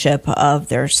ownership of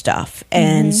their stuff.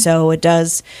 And so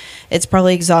it's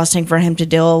probably exhausting for him to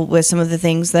deal with some of the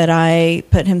things that I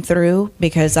put him through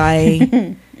because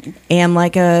I am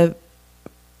like a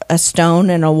stone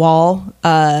in a wall,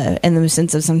 in the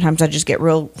sense of sometimes I just get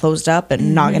real closed up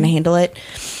and not going to handle it.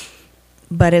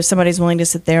 But if somebody's willing to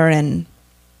sit there and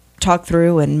talk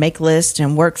through and make lists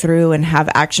and work through and have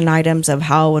action items of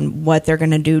how and what they're going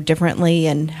to do differently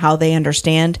and how they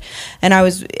understand. And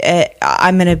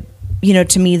I'm going to,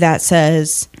 to me that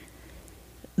says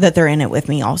that they're in it with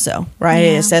me also, right?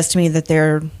 Yeah. It says to me that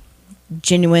they're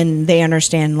genuine. They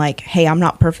understand like, hey, I'm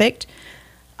not perfect.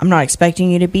 I'm not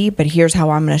expecting you to be, but here's how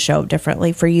I'm going to show up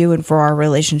differently for you and for our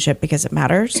relationship because it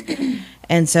matters.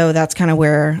 And so that's kind of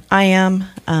where I am.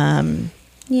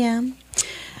 Yeah.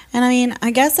 And I mean,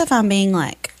 I guess if I'm being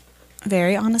like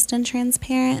very honest and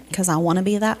transparent, because I want to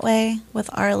be that way with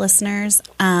our listeners,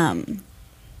 it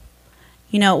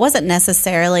wasn't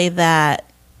necessarily that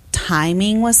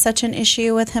timing was such an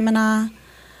issue with him and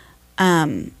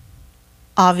I.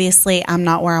 Obviously, I'm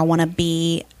not where I want to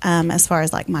be as far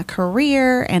as like my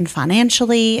career and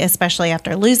financially, especially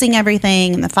after losing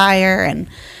everything and the fire and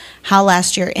how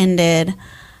last year ended.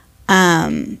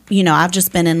 I've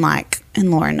just been in and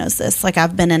Lauren knows this, like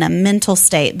I've been in a mental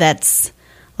state that's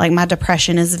like my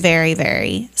depression is very,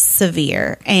 very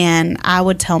severe. And I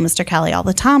would tell Mr. Kelly all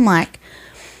the time, like,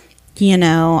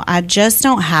 I just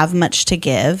don't have much to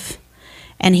give.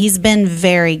 And he's been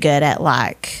very good at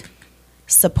like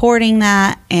supporting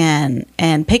that and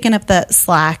picking up the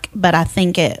slack. But I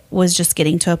think it was just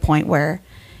getting to a point where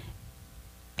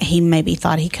he maybe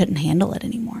thought he couldn't handle it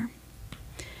anymore.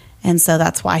 And so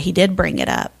that's why he did bring it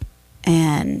up.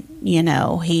 And,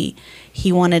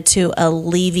 he wanted to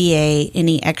alleviate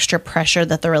any extra pressure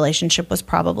that the relationship was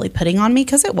probably putting on me,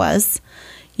 because it was,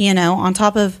 on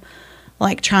top of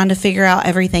like trying to figure out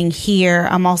everything here,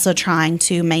 I'm also trying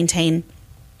to maintain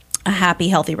a happy,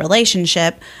 healthy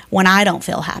relationship when I don't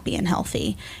feel happy and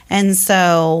healthy. And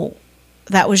so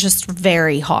that was just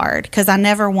very hard because I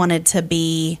never wanted to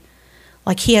be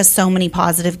like, he has so many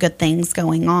positive, good things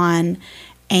going on.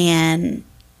 And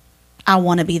I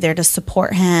want to be there to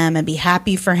support him and be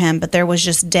happy for him. But there was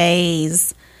just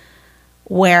days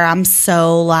where I'm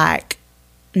so like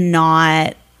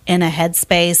not in a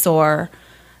headspace or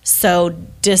so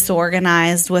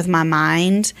disorganized with my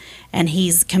mind, and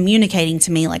he's communicating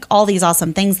to me like all these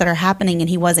awesome things that are happening, and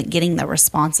he wasn't getting the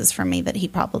responses from me that he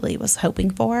probably was hoping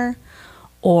for,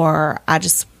 or I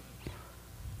just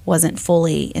wasn't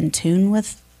fully in tune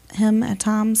with him at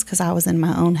times because I was in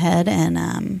my own head,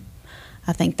 and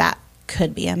I think that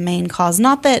could be a main cause.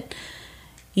 Not that,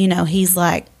 he's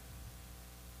like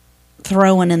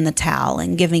throwing in the towel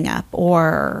and giving up,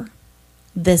 or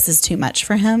this is too much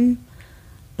for him,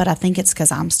 but I think it's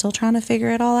because I'm still trying to figure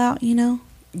it all out,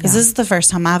 because this is the first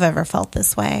time I've ever felt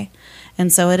this way,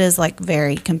 and so it is like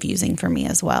very confusing for me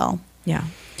as well. Yeah.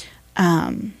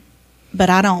 But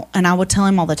I don't, and I would tell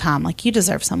him all the time, like, you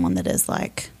deserve someone that is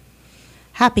like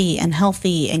happy and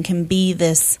healthy and can be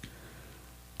this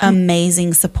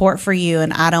amazing support for you,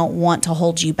 and I don't want to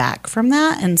hold you back from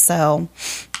that. And so,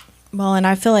 well, and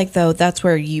I feel like, though, that's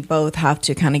where you both have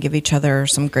to kind of give each other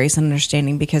some grace and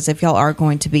understanding, because if y'all are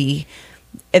going to be,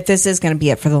 if this is going to be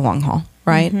it for the long haul,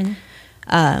 right?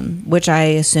 Which I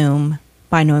assume,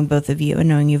 by knowing both of you and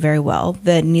knowing you very well,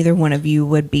 that neither one of you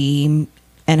would be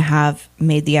and have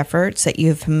made the efforts that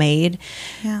you've made.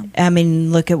 Yeah. I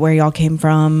mean, look at where y'all came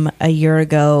from a year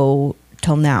ago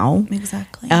till now.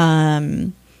 Exactly.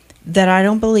 That I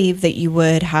don't believe that you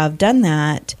would have done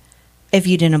that if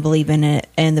you didn't believe in it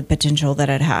and the potential that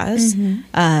it has.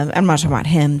 I'm not talking about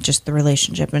him, just the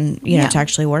relationship and, to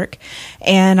actually work.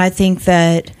 And I think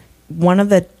that one of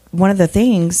the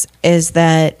things is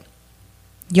that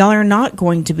y'all are not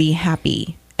going to be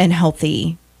happy and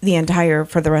healthy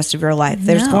for the rest of your life.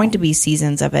 There's going to be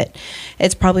seasons of it.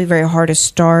 It's probably very hard to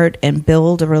start and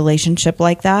build a relationship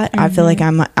like that. I feel like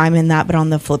I'm in that, but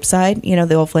on the flip side,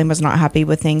 the old flame was not happy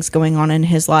with things going on in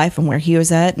his life and where he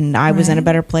was at, and I was in a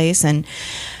better place. And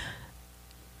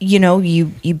you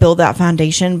build that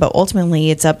foundation, but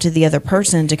ultimately it's up to the other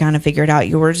person to kind of figure it out.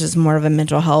 Yours is more of a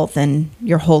mental health and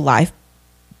your whole life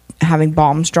having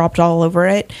bombs dropped all over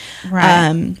it.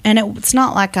 Right. And it's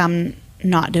not like I'm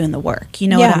not doing the work. You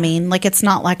know what I mean? Like, it's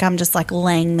not like I'm just like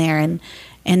laying there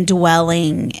and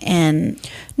dwelling and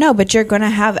no, but you're going to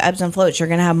have ebbs and floats. You're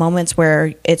going to have moments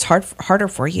where it's harder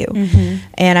for you.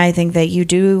 And I think that you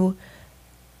do,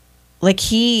 like,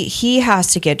 he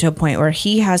has to get to a point where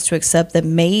he has to accept that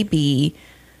maybe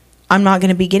I'm not going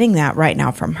to be getting that right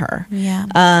now from her. Yeah.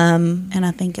 And I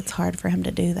think it's hard for him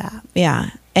to do that. Yeah.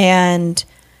 And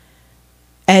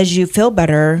as you feel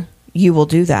better, you will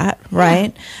do that,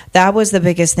 right? Yeah. That was the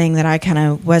biggest thing that I kind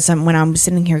of was when I'm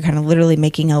sitting here kind of literally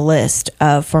making a list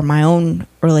for my own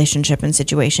relationship and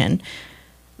situation.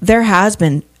 There has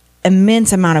been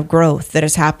immense amount of growth that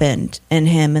has happened in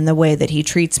him and the way that he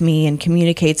treats me and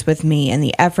communicates with me and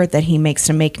the effort that he makes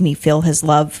to make me feel his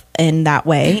love in that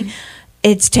way.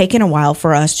 It's taken a while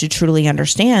for us to truly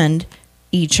understand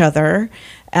each other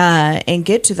and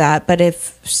get to that. But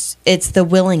if it's the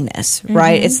willingness,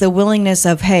 right? It's the willingness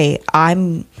of, hey,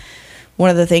 I'm one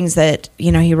of the things that,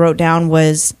 he wrote down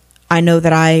was, I know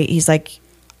that he's like,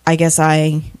 I guess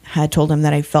I had told him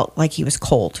that I felt like he was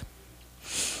cold.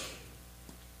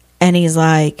 And he's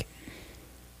like,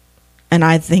 and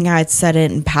I think I had said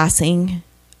it in passing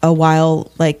a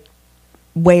while, like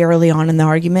way early on in the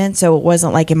argument, so it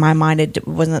wasn't like in my mind that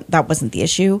wasn't the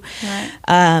issue.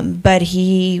 Right. But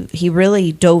he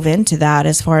really dove into that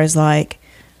as far as like,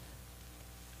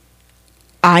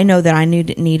 I know that I need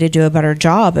to do a better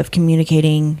job of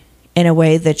communicating in a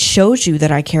way that shows you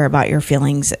that I care about your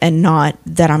feelings and not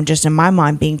that I'm just in my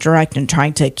mind being direct and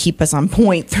trying to keep us on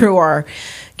point through our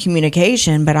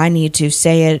communication, but I need to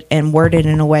say it and word it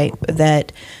in a way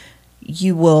that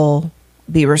you will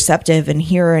be receptive and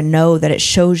hear and know that it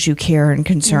shows you care and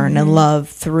concern and love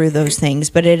through those things.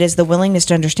 But it is the willingness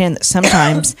to understand that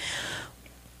sometimes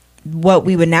what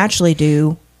we would naturally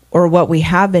do or what we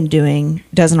have been doing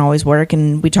doesn't always work.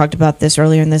 And we talked about this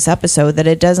earlier in this episode, that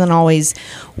it doesn't always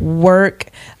work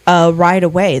right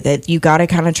away, that you got to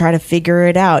kind of try to figure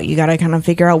it out. You got to kind of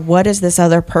figure out, what does this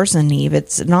other person need?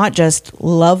 It's not just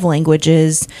love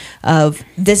languages of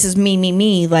this is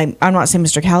me. Like, I'm not saying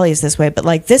Mr. Callie is this way, but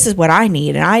like, this is what I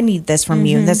need, and I need this from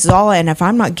you, and this is all. And if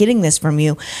I'm not getting this from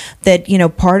you, that,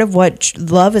 part of what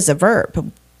love is a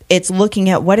verb. It's looking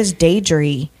at what does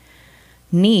Deidre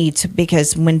need,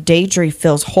 because when Deidre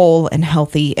feels whole and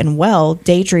healthy and well,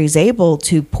 Deidre is able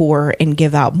to pour and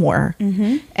give out more.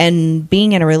 And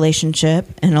being in a relationship,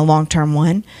 and a long-term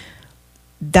one,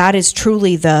 that is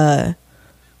truly the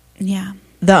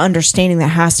understanding that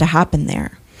has to happen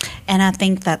there. And I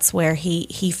think that's where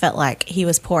he felt like he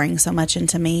was pouring so much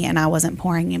into me and I wasn't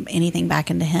pouring anything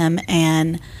back into him.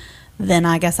 And then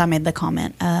I guess I made the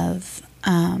comment of,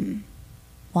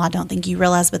 well, I don't think you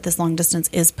realize, but this long distance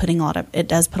is it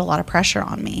does put a lot of pressure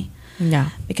on me. Yeah.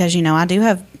 Because, I do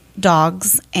have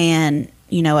dogs and,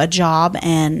 a job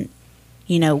and,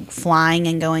 flying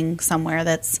and going somewhere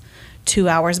that's 2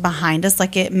 hours behind us.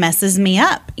 Like, it messes me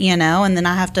up, and then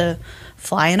I have to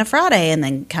fly in a Friday and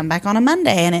then come back on a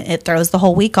Monday, and it throws the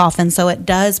whole week off. And so it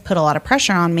does put a lot of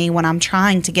pressure on me when I'm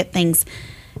trying to get things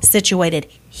situated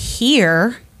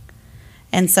here.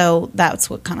 And so that's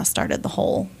what kind of started the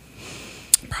whole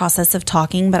process of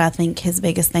talking. But I think his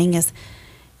biggest thing is,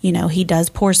 he does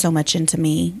pour so much into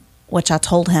me, which I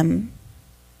told him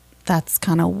that's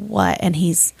kind of what, and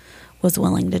was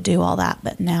willing to do all that.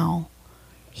 But now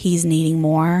he's needing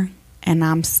more, and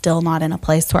I'm still not in a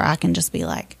place where I can just be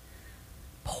like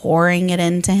pouring it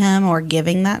into him or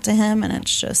giving that to him. And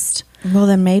it's just, well,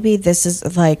 then maybe this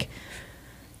is like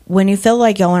when you feel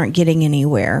like y'all aren't getting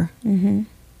anywhere. Mm-hmm.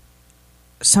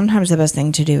 Sometimes the best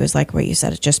thing to do is like what you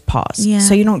said, just pause. Yeah.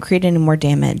 So you don't create any more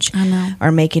damage. I know.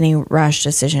 Or make any rash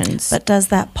decisions. But does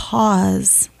that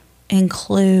pause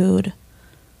include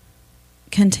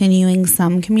continuing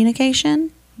some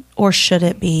communication, or should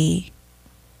it be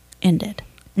ended?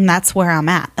 And that's where I'm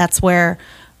at. That's where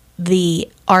the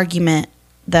argument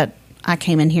that I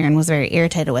came in here and was very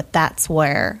irritated with, that's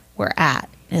where we're at,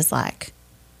 is like,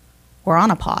 we're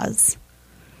on a pause.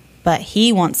 But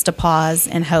he wants to pause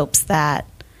in hopes that,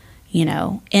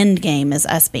 end game is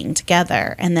us being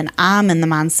together. And then I'm in the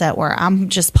mindset where I'm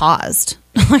just paused.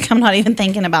 Like, I'm not even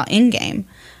thinking about end game.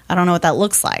 I don't know what that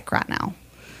looks like right now.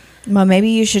 Well, maybe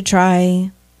you should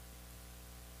try.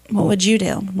 What would you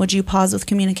do? Would you pause with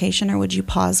communication, or would you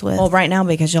pause with... Well, right now,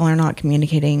 because y'all are not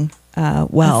communicating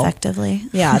well. Effectively.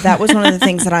 Yeah, that was one of the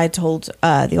things that I told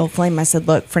the old flame. I said,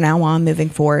 look, for now on, moving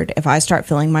forward, if I start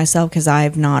feeling myself, because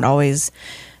I've not always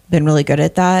been really good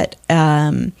at that,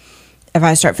 if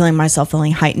I start feeling myself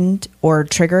feeling heightened or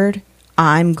triggered,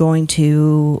 I'm going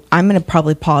to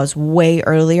probably pause way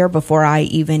earlier before I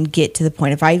even get to the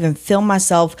point. If I even feel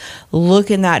myself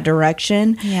look in that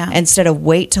direction, instead of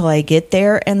wait till I get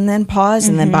there and then pause,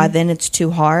 and then by then it's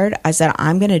too hard, I said,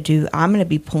 I'm going to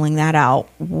be pulling that out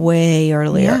way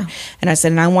earlier. Yeah. And I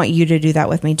said, and I want you to do that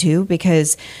with me too,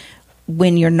 because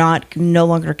when you're no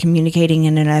longer communicating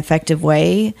in an effective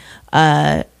way,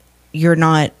 you're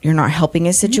not helping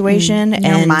a situation, and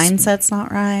your mindset's not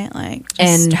right, like,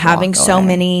 and having so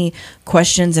many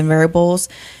questions and variables,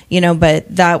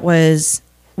 but that was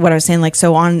what I was saying. Like,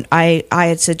 so I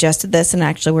had suggested this, and it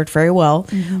actually worked very well.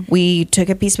 Mm-hmm. We took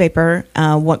a piece of paper.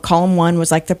 What column 1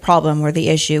 was like the problem or the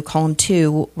issue. Column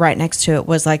 2, right next to it,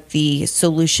 was like the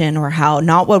solution, or how,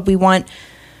 not what we want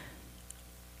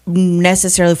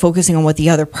necessarily focusing on what the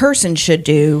other person should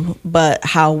do, but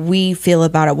how we feel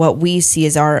about it, what we see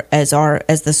as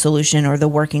the solution or the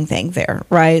working thing there,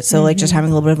 right? So like just having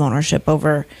a little bit of ownership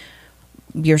over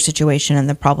your situation and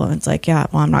the problem. It's like, yeah,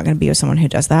 well, I'm not going to be with someone who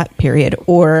does that, period.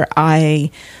 Or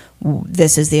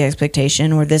this is the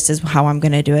expectation, or this is how I'm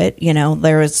going to do it.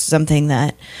 There is something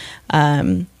that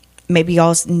maybe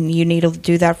you need to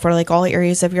do that for like all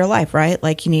areas of your life, right?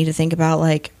 Like you need to think about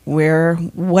like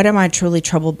what am I truly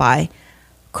troubled by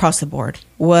across the board?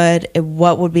 What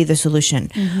would be the solution?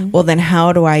 Mm-hmm. Well, then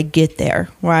how do I get there,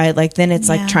 right? Like then it's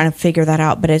like trying to figure that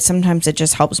out, but sometimes it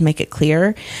just helps make it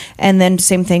clear. And then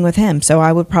same thing with him. So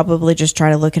I would probably just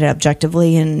try to look at it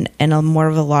objectively and in a more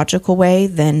of a logical way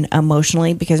than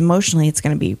emotionally, because emotionally it's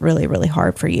going to be really, really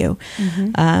hard for you,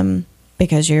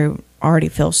 because you already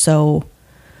feel so...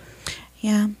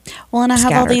 Yeah. Well, and I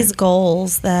have all these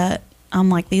goals that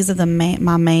I'm like, these are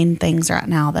my main things right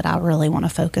now that I really want to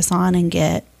focus on and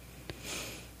get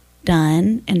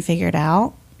done and figured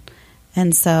out.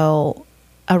 And so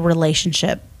a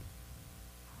relationship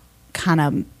kind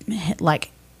of like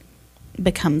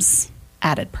becomes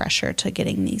added pressure to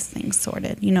getting these things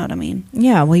sorted. You know what I mean?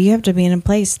 Yeah. Well, you have to be in a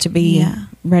place to be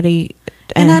ready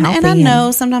and healthy. And I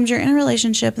know sometimes you're in a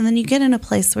relationship and then you get in a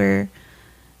place where,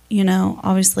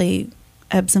 obviously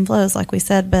ebbs and flows, like we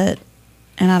said, I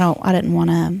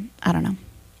don't know.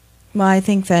 Well, I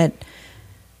think that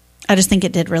I just think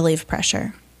it did relieve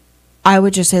pressure. I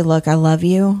would just say, look, I love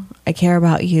you. I care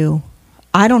about you.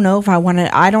 I don't know if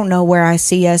I don't know where I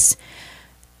see us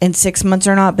in 6 months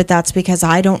or not, but that's because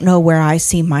I don't know where I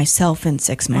see myself in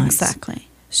 6 months. Exactly.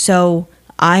 So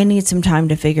I need some time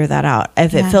to figure that out.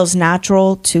 If it feels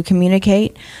natural to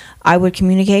communicate, I would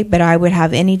communicate, but I would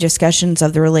have any discussions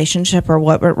of the relationship or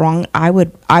what went wrong. I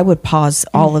would pause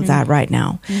all of that right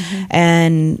now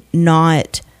and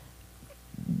not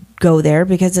go there,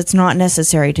 because it's not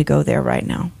necessary to go there right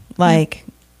now. Like,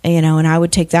 and I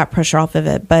would take that pressure off of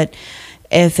it. But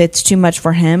if it's too much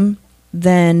for him,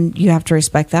 then you have to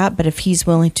respect that. But if he's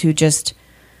willing to just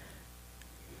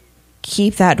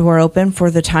keep that door open for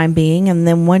the time being. And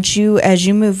then as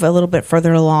you move a little bit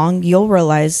further along, you'll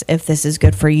realize if this is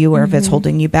good for you or if it's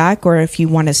holding you back or if you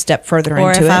want to step further into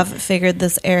it. Or if I've figured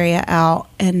this area out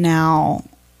and now,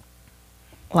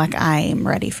 like, I am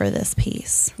ready for this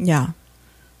piece. Yeah.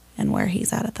 And where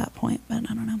he's at that point. But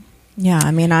I don't know. Yeah. I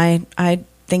mean, I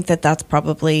think that's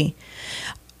probably,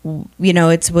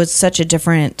 it was such a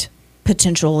different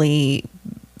potentially,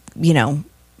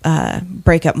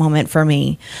 breakup moment for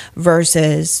me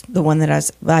versus the one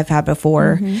that I've had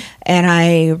before. And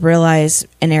I realized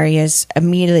in areas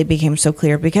immediately became so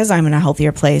clear because I'm in a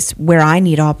healthier place where I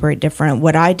need to operate different,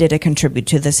 what I did to contribute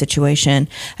to the situation.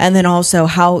 And then also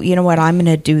how, I'm going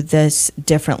to do this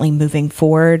differently moving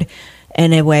forward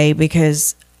in a way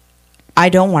because I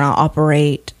don't want to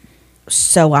operate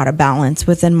so out of balance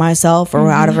within myself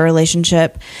or out of a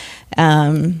relationship.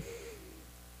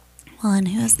 Well, and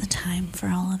who has the time for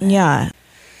all of it? Yeah.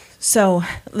 So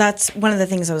that's one of the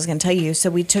things I was going to tell you. So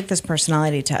we took this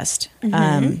personality test.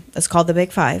 It's called the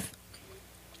Big Five.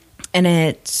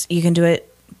 And you can do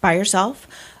it by yourself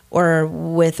or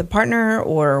with a partner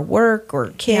or work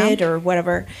or kid or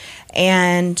whatever.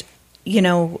 And,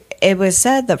 it was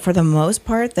said that for the most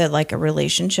part that like a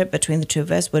relationship between the two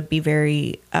of us would be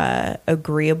very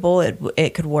agreeable.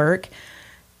 It could work.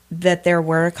 That there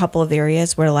were a couple of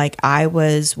areas where like I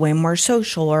was way more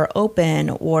social or open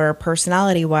or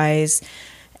personality wise,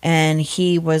 and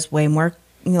he was way more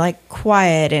like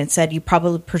quiet, and said you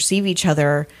probably perceive each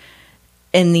other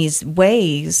in these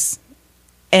ways.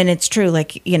 And it's true,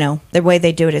 like, the way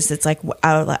they do it is it's like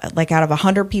out of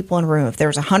 100 people in a room, if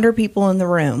there's 100 people in the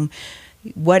room,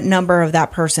 what number of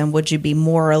that person would you be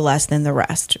more or less than the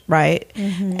rest, right?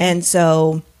 And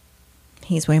so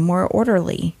he's way more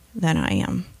orderly than I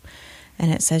am.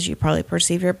 And it says you probably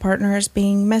perceive your partner as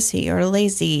being messy or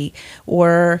lazy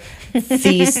or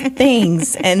these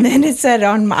things. And then it said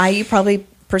you probably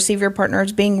perceive your partner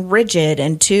as being rigid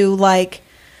and too like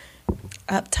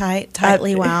uptight,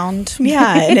 tightly wound.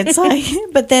 Yeah. And it's like,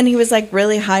 but then he was like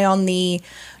really high on the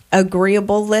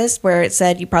agreeable list where it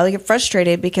said you probably get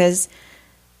frustrated because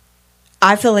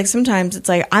I feel like sometimes it's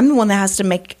like I'm the one that has to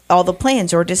make all the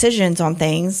plans or decisions on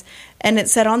things. And it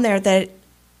said on there that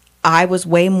I was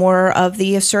way more of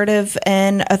the assertive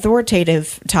and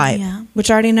authoritative type, which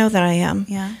I already know that I am.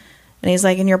 Yeah. And he's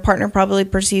like, and your partner probably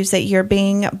perceives that you're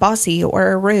being bossy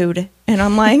or rude. And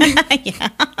I'm like, yeah.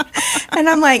 And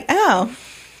I'm like, oh.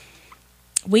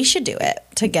 We should do it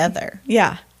together.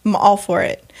 Yeah. I'm all for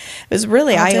it. It was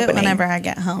really eye-opening. Whenever I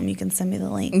get home, you can send me the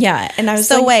link. Yeah. And I was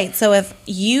so wait, so if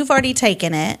you've already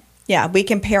taken it. Yeah, we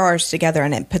can pair ours together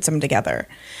and it puts them together.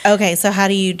 Okay, so how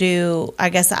do you do? I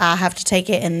guess I have to take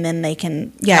it and then they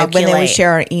can calculate. When they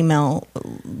share our email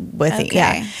with it.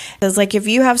 Yeah, it's like if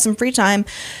you have some free time,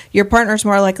 your partner's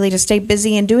more likely to stay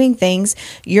busy and doing things.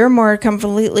 You're more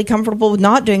completely comfortable with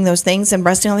not doing those things and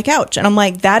resting on the couch. And I'm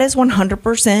like, that is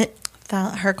 100%.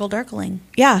 Herkle-derkling.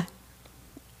 Yeah,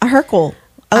 a Herkle.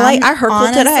 I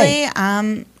Herkle today.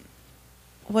 Honestly,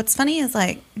 what's funny is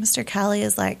like Mr. Callie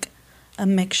is like a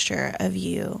mixture of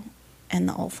you and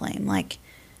the old flame. Like,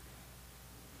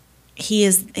 he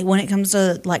is, when it comes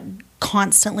to like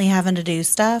constantly having to do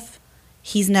stuff,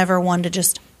 he's never one to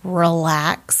just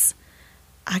relax.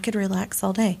 I could relax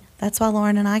all day. That's why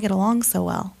Lauren and I get along so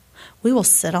well. We will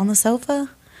sit on the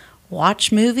sofa,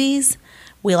 watch movies.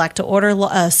 We like to order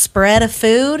a spread of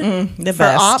food the for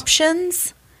best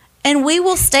options, and we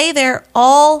will stay there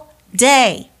all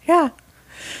day. Yeah.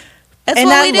 That's and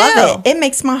what I we do. love it. It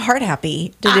makes my heart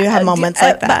happy to have moments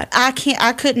like that. But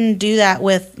I couldn't do that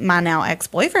with my now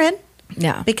ex-boyfriend.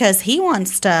 Yeah. Because he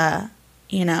wants to,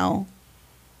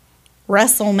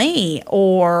 wrestle me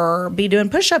or be doing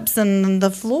push-ups on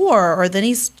the floor, or then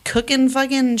he's cooking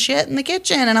fucking shit in the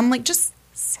kitchen, and I'm like, just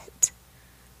sit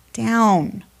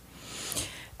down.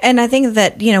 And I think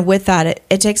that, with that,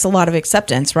 it takes a lot of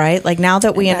acceptance, right? Like, now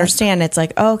that we understand, it's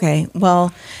like, oh, okay,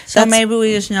 well. So maybe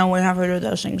we just know we have to do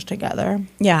those things together.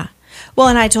 Yeah. Well,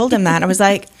 and I told him that. I was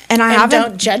like, and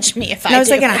don't judge me if I do. I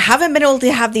was like, and I haven't been able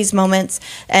to have these moments.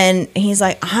 And he's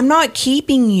like, I'm not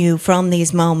keeping you from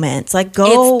these moments. Like,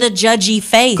 go. It's the judgy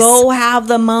face. Go have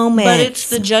the moment. But it's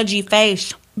the judgy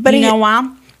face. But you know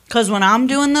why? Because when I'm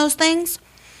doing those things,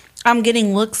 I'm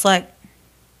getting looks like,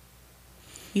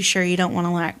 you sure you don't want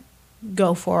to, like,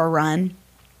 go for a run?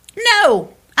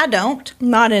 No, I don't.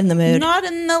 Not in the mood. Not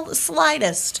in the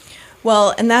slightest.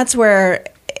 Well, and that's where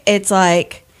it's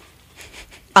like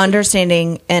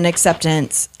understanding and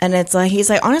acceptance. And it's like, he's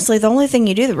like, honestly, the only thing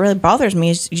you do that really bothers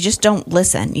me is you just don't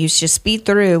listen. You just speed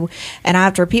through, and I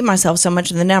have to repeat myself so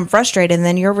much, and then I'm frustrated, and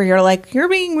then you're over here like, you're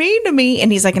being mean to me.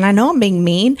 And he's like, and I know I'm being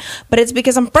mean, but it's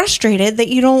because I'm frustrated that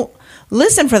you don't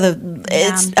listen for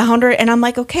it's 100. And I'm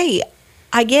like, okay,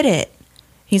 I get it.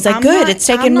 He's like, it's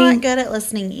taken me. I'm not good at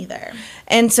listening either.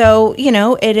 And so,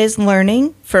 it is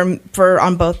learning for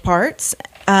on both parts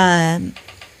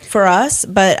for us.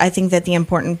 But I think that the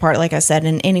important part, like I said,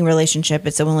 in any relationship,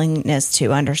 it's a willingness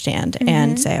to understand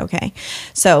and say, okay.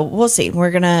 So we'll see.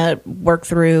 We're going to work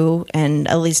through, and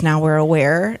at least now we're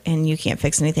aware, and you can't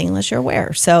fix anything unless you're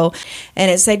aware. So, and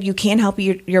it said you can help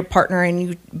your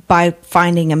partner by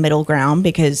finding a middle ground,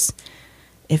 because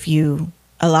if you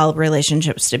allow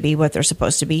relationships to be what they're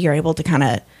supposed to be, you're able to kind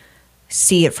of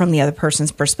see it from the other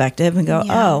person's perspective and go,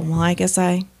 oh, well, I guess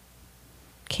I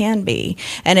can be.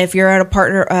 And if you're at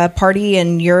a party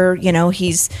and you're,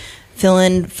 he's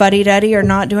feeling fuddy-duddy or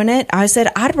not doing it, I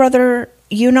said, I'd rather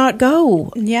you not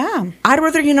go. Yeah. I'd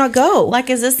rather you not go. Like,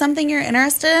 is this something you're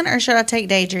interested in, or should I take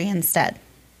Deidre instead?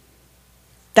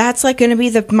 That's like going to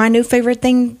be my new favorite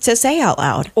thing to say out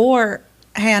loud. Or,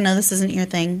 hey, I know this isn't your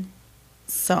thing,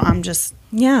 so I'm just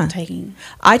taking.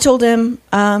 I told him,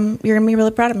 you're going to be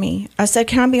really proud of me. I said,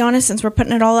 can I be honest, since we're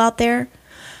putting it all out there?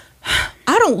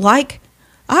 I don't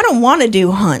want to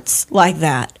do hunts like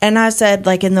that. And I said,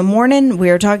 like, in the morning, we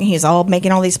were talking, he's all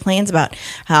making all these plans about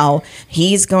how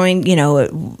he's going,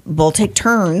 we'll take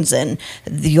turns and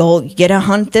you'll get to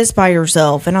hunt this by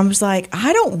yourself. And I was like,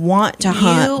 I don't want to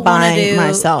hunt by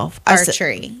myself.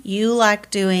 Archery. You like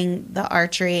doing the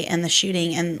archery and the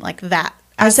shooting and like that.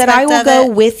 I said, I will go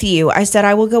with you. I said,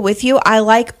 I will go with you. I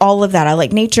like all of that. I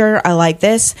like nature. I like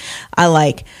this. I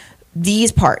like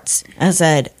these parts. I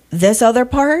said, this other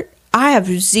part, I have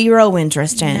zero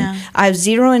interest in. Yeah. I have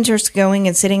zero interest going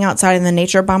and sitting outside in the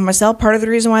nature by myself. Part of the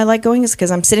reason why I like going is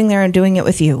because I'm sitting there and doing it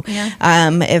with you. Yeah.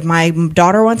 If my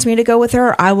daughter wants me to go with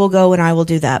her, I will go and I will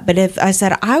do that. But if I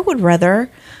said I would rather,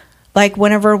 like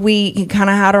whenever we kind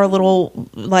of had our little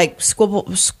like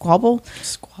squibble. Squibble.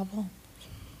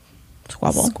 We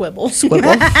had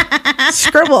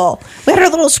our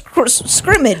little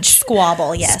scrimmage.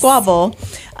 Squabble, yes. Squabble.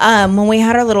 When we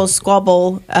had our little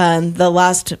squabble, the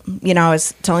last, I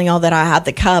was telling y'all that I had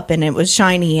the cup and it was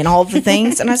shiny and all the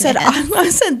things. And I said, I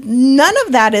said, none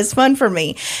of that is fun for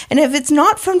me. And if it's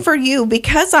not fun for you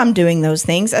because I'm doing those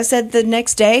things, I said the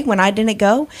next day when I didn't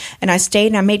go and I stayed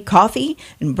and I made coffee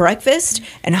and breakfast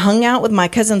and hung out with my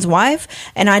cousin's wife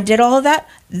and I did all of that,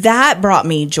 that brought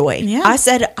me joy. Yeah. I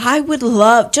said, I would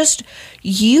love just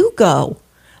you go.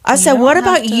 I said, what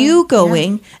about you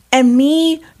going and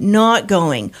me not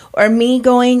going, or me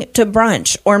going to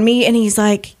brunch, or me? And he's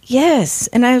like, yes.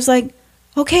 And I was like,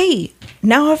 okay,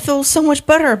 now I feel so much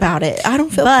better about it. I don't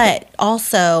feel. But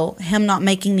also him not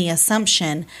making the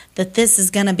assumption that this is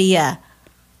going to be a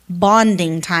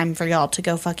bonding time for y'all to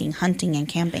go fucking hunting and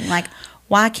camping. Like,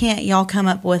 why can't y'all come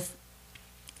up with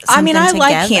something I together?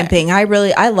 like camping.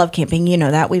 I love camping. You know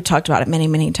that. We've talked about it many,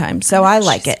 many times. So I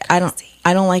like it. Crazy.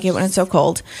 I don't like it when it's so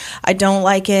cold. I don't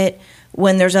like it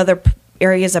when there's other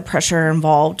areas of pressure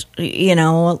involved,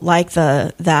 like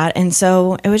that. And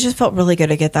so it just felt really good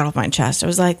to get that off my chest. I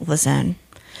was like, listen,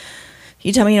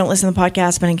 you tell me you don't listen to the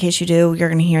podcast, but in case you do, you're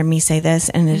going to hear me say this.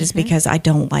 And it is because I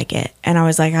don't like it. And I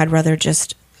was like, I'd rather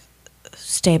just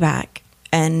stay back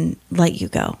and let you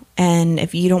go. And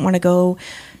if you don't want to go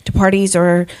to parties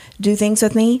or do things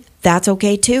with me, that's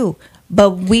okay too.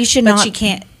 But we should not. But you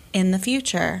can't in the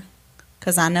future.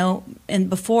 Because I know in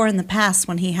the past,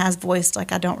 when he has voiced,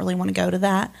 like, I don't really want to go to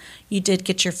that, you did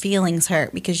get your feelings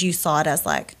hurt because you saw it as,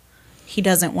 like, he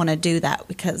doesn't want to do that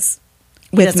because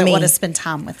he doesn't want to spend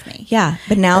time with me. Yeah,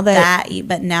 but now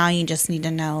but now you just need to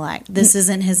know, like, this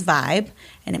isn't his vibe,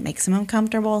 and it makes him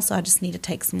uncomfortable, so I just need to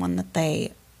take someone that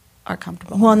they are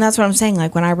comfortable with. Well, and that's what I'm saying.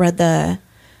 Like, when I read the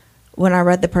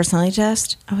personality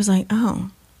test, I was like,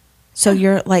 oh, so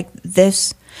you're like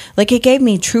this. Like, it gave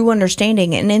me true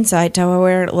understanding and insight to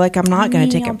where, like, I'm not going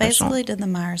to take it personal. Basically did the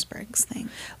Myers-Briggs thing.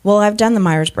 Well, I've done the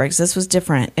Myers-Briggs. This was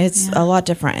different. It's a lot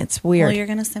different. It's weird. Well, you're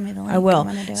going to send me the link. I will. I'm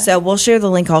gonna do it. So we'll share the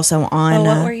link also on.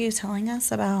 What were you telling us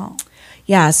about?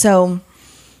 Yeah, so.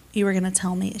 You were going to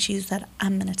tell me. She said, I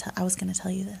was going to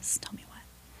tell you this. Tell me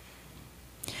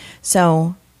what.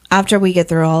 So after we get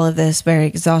through all of this very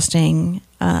exhausting,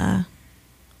 but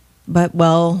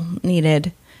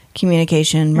well-needed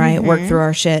communication, right? Work through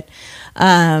our shit.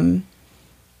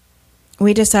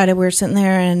 We decided we were sitting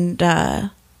there and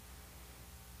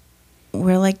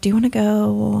we're like, do you want to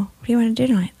go? What do you want to do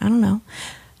tonight? I don't know.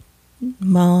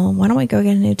 Well, why don't we go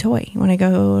get a new toy? You want to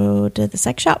go to the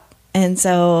sex shop? And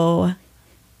so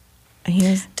he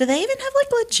was. Do they even have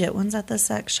like legit ones at the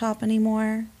sex shop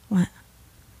anymore? What?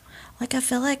 Like, I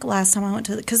feel like last time I went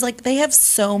to, because like they have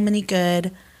so many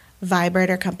good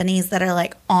vibrator companies that are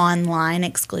like online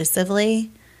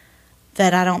exclusively,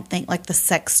 that I don't think, like the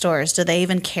sex stores, do they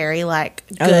even carry like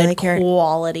Oh, good they carry-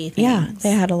 quality things? Yeah,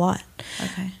 they had a lot.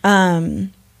 Okay.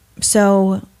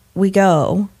 So we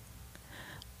go,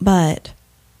 but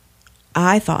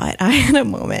I thought I had a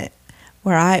moment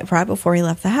where right before he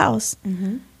left the house,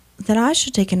 that I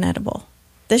should take an edible.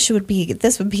 This would be a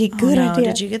good idea.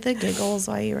 Did you get the giggles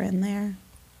while you were in there?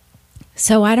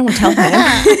 So I don't tell him.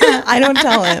 I don't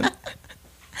tell him.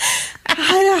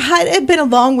 It had been a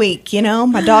long week, you know.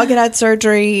 My dog had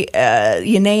surgery.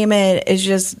 You name it. It's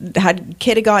just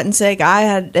kid had gotten sick. I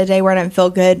had a day where I didn't feel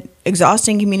good.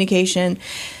 Exhausting communication.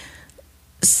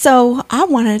 So I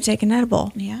wanted to take an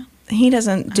edible. Yeah. He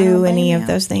doesn't do any of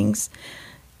those things,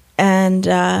 and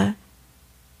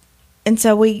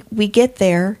so we get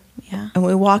there. Yeah. And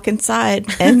we walk inside,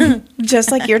 and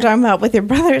just like you're talking about with your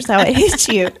brothers, how it hits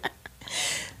you.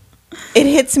 It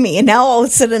hits me, and now all of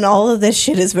a sudden, all of this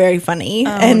shit is very funny,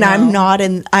 and no. I'm not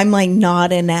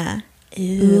in a.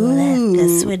 Ooh,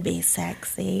 this would be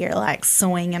sexy. You're like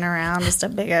swinging around, just a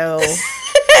big old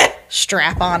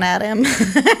strap on at him.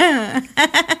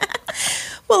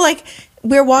 Well, like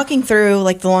we're walking through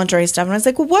like the lingerie stuff, and I was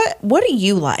like, well, what do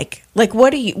you like? Like,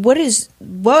 what are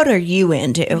you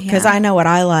into? Because I know what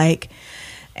I like.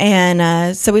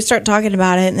 And so we start talking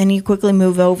about it, and then you quickly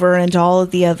move over into all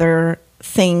of the other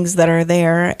things that are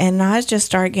there, and I just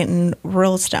start getting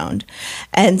real stoned.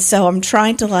 And so I'm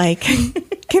trying to like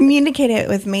communicate it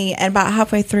with me, and about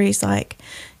halfway through, he's like,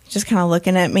 just kind of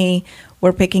looking at me.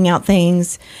 We're picking out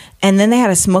things, and then they had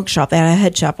a smoke shop. They had a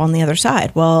head shop on the other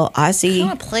side. Well, I see.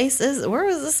 What place where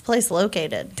was this place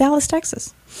located? Dallas,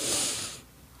 Texas.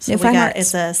 So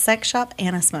it's a sex shop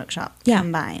and a smoke shop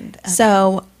combined. Okay.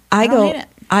 So I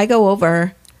go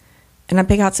over, and I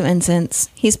pick out some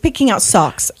incense. He's picking out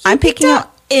socks. I'm picking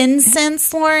out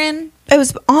incense, Lauren. It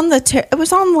was on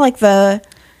the.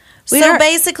 So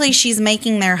basically, she's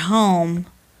making their home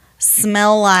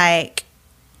smell like.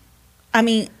 I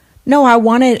mean. No, I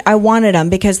wanted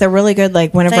them because they're really good.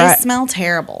 Like whenever they smell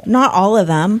terrible. Not all of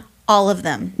them. All of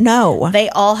them. No. They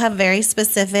all have very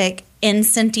specific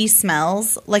incensey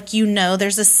smells. Like, you know,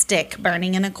 there's a stick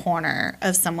burning in a corner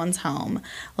of someone's home.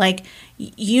 Like,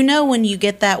 you know, when you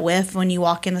get that whiff when you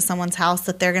walk into someone's house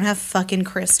that they're going to have fucking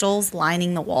crystals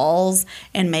lining the walls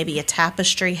and maybe a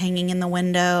tapestry hanging in the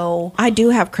window. I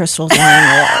do have crystals lining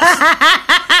the walls.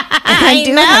 I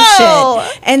do have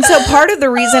shit. And so part of the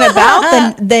reason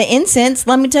about the incense,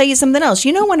 let me tell you something else.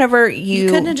 You know, whenever you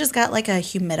couldn't have just got like a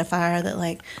humidifier that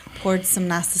like poured some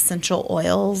nice essential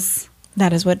oils.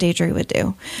 That is what Deidre would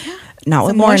do. Yeah. Not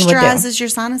what So Lauren would do. moisturizes your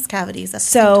sinus cavities at the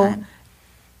same time.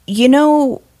 You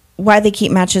know why they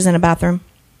keep matches in a bathroom?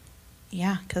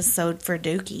 Yeah, because so for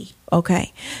Dookie.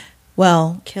 Okay.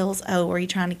 Well. Kills. Oh, were you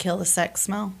trying to kill the sex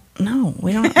smell? No,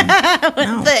 we don't.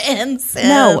 No. The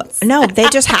incense. No, they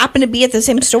just happen to be at the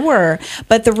same store.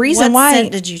 But the reason what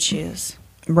scent did you choose?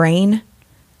 Rain.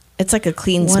 It's like a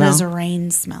clean smell. What does a rain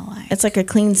smell like? It's like a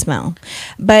clean smell.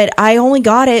 But I only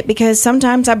got it because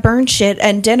sometimes I burn shit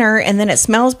at dinner and then it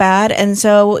smells bad. And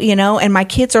so, you know, and my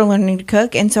kids are learning to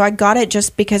cook. And so I got it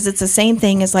just because it's the same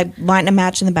thing as like lighting a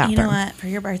match in the bathroom. You know what? For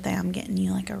your birthday, I'm getting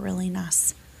you like a really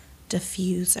nice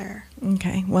diffuser.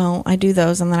 Okay. Well, I do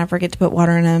those and then I forget to put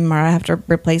water in them or I have to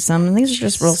replace them. And these are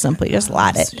just real simply. Just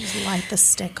light it. Just light the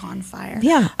stick on fire.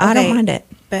 Yeah. Okay. I don't mind it.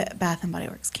 But Bath and Body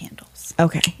Works candles.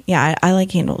 Okay. Yeah, I like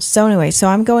candles. So anyway, so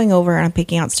I'm going over and I'm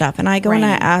picking out stuff. And I go and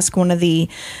I ask one of the,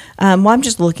 I'm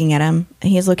just looking at him.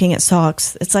 He's looking at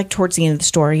socks. It's like towards the end of the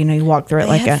store. You know, you walk through it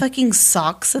like a fucking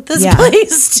socks at this yeah.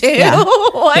 place too. Yeah.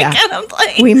 What yeah. kind of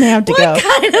like? We may have to go. What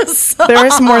kind of socks? There are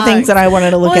some more things that I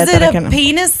wanted to look at. Was it a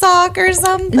penis sock or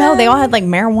something? No, they all had like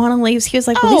marijuana leaves. He was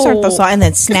like, well, these aren't the socks. And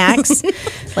then snacks,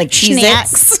 like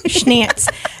Cheez-Its, schnacks.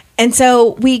 And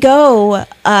so we go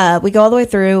all the way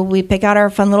through. We pick out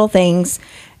our fun little things.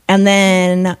 And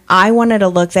then I wanted to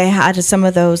look. They had some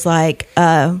of those like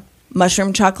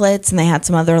mushroom chocolates, and they had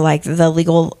some other like the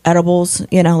legal edibles,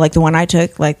 you know, like the one I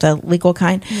took, like the legal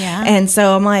kind. Yeah. And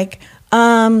so I'm like,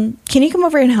 can you come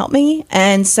over and help me?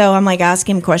 And so I'm like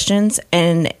asking him questions,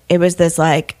 and it was this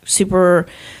like super,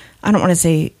 I don't want to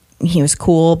say he was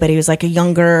cool, but he was like a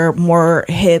younger, more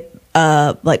hip,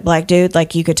 like black dude.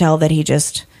 Like you could tell that he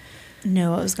just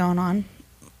knew what was going on.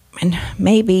 And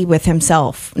maybe with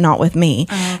himself, not with me.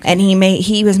 Oh, okay. And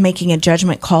he was making a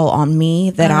judgment call on me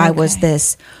that I was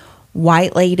this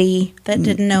white lady that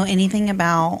didn't know anything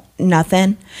about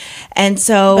nothing. And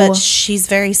so, but she's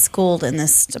very schooled in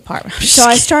this department. So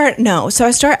I start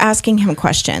asking him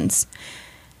questions.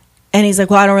 And he's like,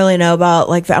 well, I don't really know about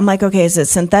like that. I'm like, okay, is it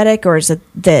synthetic or is it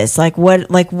this? Like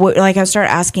what I start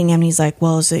asking him, and he's like,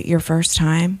 well, is it your first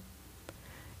time?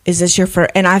 is this your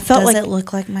first? And I felt Does like, it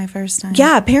look like my first time?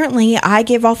 yeah, apparently I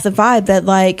gave off the vibe that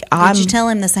like, Did you tell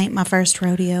him this ain't my first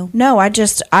rodeo? no, I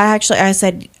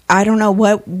said, I don't know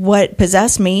what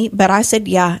possessed me, but I said,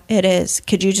 yeah, it is.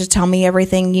 Could you just tell me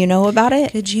everything you know about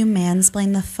it? Could you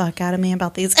mansplain the fuck out of me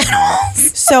about these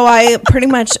animals? So I pretty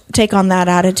much take on that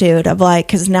attitude of like,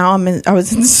 because now I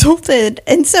was insulted.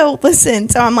 And so listen,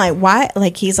 so I'm like, why?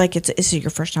 Like, he's like, is it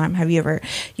your first time?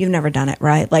 You've never done it,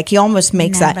 right? Like, he almost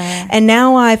makes Never. that. And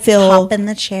now I feel, Hop in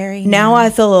the cherry. now I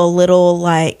feel a little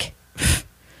like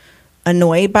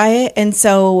annoyed by it. And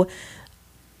so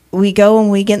we go and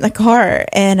we get in the car,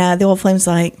 and the old flame's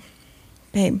like,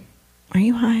 babe, are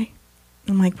you high?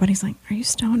 I'm like, what? He's like, are you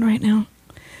stoned right now?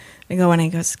 I go, and he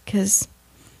goes, because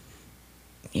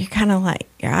you're kind of like,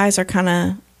 your eyes are kind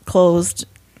of closed.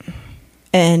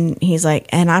 And he's like,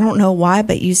 and I don't know why,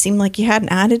 but you seem like you had an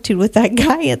attitude with that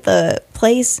guy at the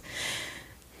place.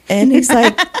 And he's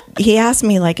like, he asked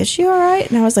me, like, is she all right?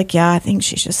 And I was like, yeah, I think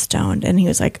she's just stoned. And he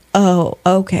was like, oh,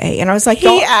 okay. And I was like,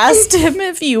 He asked him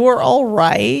if you were all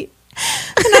right.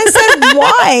 And I said,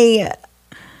 why?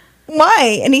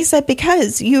 Why? And he said,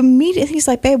 because you immediately, he's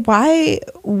like, babe, why,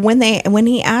 when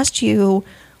he asked you,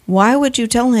 why would you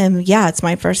tell him, yeah, it's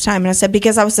my first time? And I said,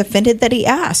 because I was offended that he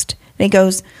asked. And he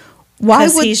goes, why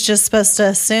would, he's just supposed to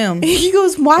assume. he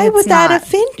goes, why It's would that not.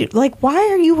 offend you? Like, why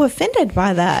are you offended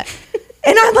by that?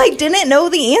 And I like didn't know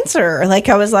the answer. Like,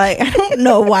 I was like, I don't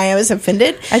know why I was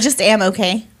offended. I just am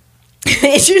okay.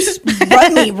 It just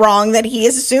rubbed me wrong that he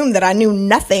assumed that I knew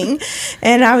nothing.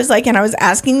 And I was like, and I was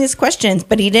asking these questions,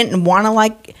 but he didn't want to,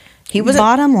 like, he was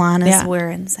Bottom line is Yeah. we're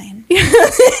insane.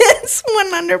 It's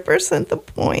 100% the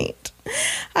point.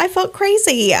 I felt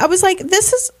crazy. I was like,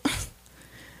 this is,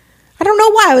 I don't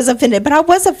know why I was offended, but I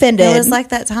was offended. It was like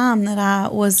that time that I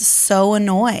was so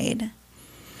annoyed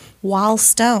while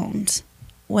stoned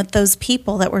with those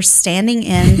people that were standing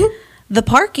in the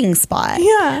parking spot.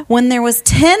 Yeah. When there was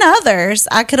 10 others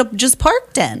I could have just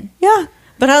parked in. Yeah.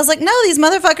 But I was like, no, these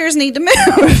motherfuckers need to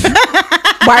move.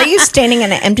 Why are you standing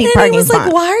in an empty And parking he was spot?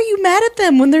 like, why are you mad at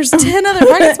them when there's 10 other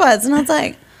parking spots? And I was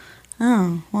like,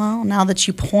 oh, well, now that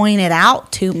you point it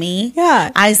out to me,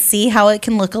 Yeah. I see how it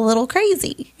can look a little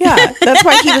crazy. Yeah, that's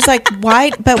why he was like, why?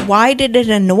 But why did it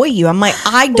annoy you? I'm like,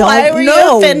 I don't Why were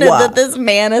know. you offended that this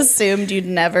man assumed you'd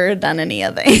never done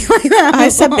anything like that? I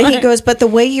said, but he goes, but the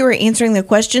way you were answering the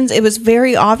questions, it was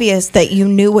very obvious that you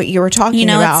knew what you were talking You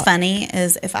know about. what's funny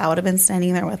is if I would have been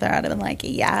standing there with her, I'd have been like,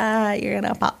 yeah, you're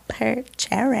going to pop her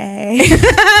cherry.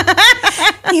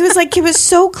 He was like, it was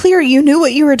so clear you knew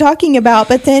what you were talking about.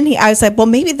 But then I was like, well,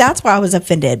 maybe that's why I was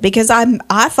offended, because I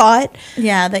thought,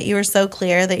 Yeah, that you were so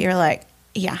clear that you're like,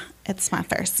 yeah, it's my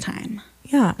first time.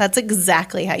 yeah, That's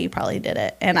exactly how you probably did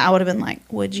it. And I would have been like,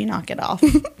 would you knock it off?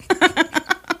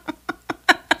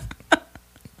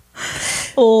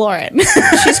 Lauren.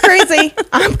 she's crazy.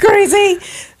 I'm crazy.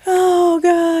 Oh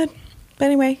God. But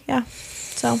anyway, yeah.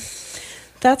 So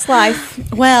that's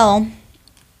life. Well,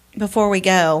 before we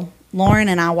go, Lauren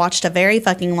and I watched a very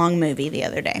fucking long movie the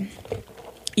other day.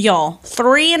 Y'all,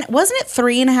 wasn't it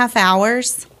 3.5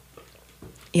 hours?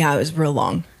 Yeah, it was real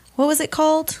long. What was it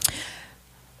called?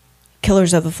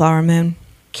 Killers of the Flower Moon.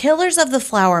 Killers of the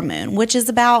Flower Moon, which is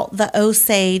about the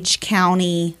Osage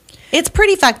County. It's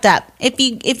pretty fucked up. If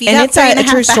you And got it's 3.5 a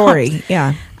true hours. story.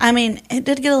 Yeah. I mean, it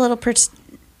did get a little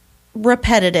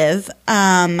repetitive.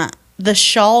 The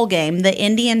shawl game, the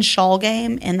Indian shawl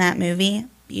game in that movie,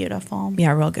 beautiful,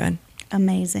 Yeah, real good.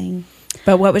 amazing.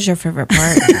 But what was your favorite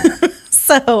part?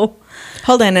 So,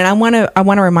 Hold on, and I want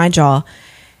to remind y'all,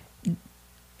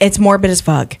 it's morbid as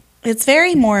fuck. it's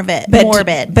very morbid.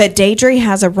 But Deidre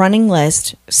has a running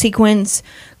list: sequins,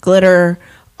 glitter,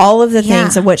 all of the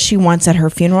things Yeah. of what she wants at her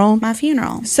funeral. My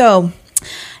funeral. So,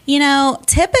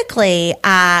 Typically,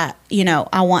 I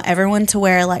want everyone to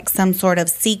wear like some sort of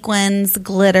sequins,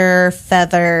 glitter,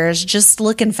 feathers, just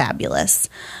looking fabulous.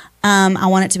 I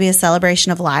want it to be a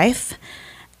celebration of life,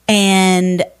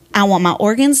 and I want my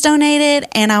organs donated,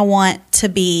 and I want to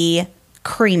be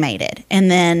cremated. And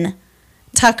then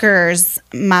Tucker's,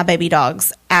 my baby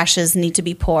dog's ashes need to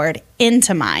be poured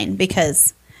into mine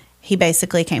because he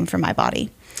basically came from my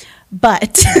body.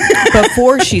 But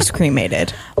before she's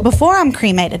cremated, before I'm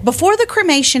cremated, before the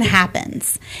cremation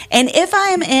happens, and if I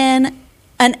am in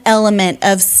an element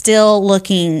of still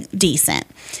looking decent,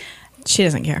 she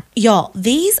doesn't care. y'all,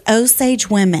 these Osage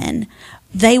women,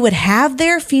 they would have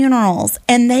their funerals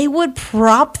and they would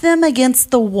prop them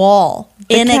against the wall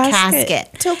in a casket.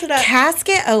 Tilted up.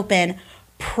 Casket open,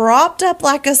 propped up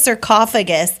like a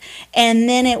sarcophagus, and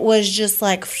then it was just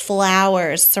like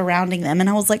flowers surrounding them. And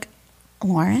I was like,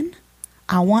 Lauren,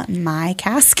 I want my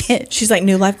casket. She's like,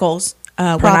 new life goals.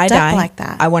 when I Propped up die, like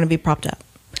that. I want to be propped up.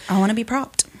 I want to be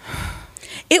propped.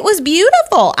 It was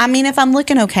beautiful. I mean, if I'm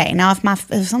looking okay. Now, if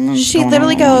something's She going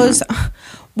literally on, goes,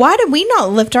 why did we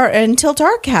not lift and tilt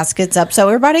our caskets up so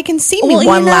everybody can see me Well,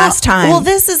 one last time? Well,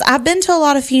 I've been to a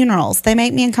lot of funerals. They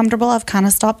make me uncomfortable. I've kind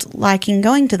of stopped liking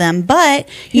going to them. But,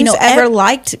 Who's ever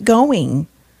liked going?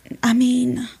 I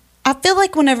mean, I feel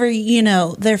like whenever,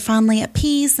 they're finally at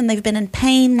peace and they've been in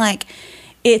pain, like,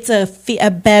 it's a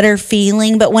better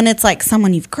feeling. But when it's like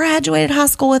someone you've graduated high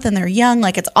school with and they're young,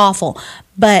 like, it's awful.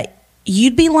 But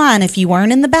you'd be lying if you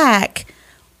weren't in the back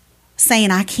saying,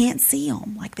 I can't see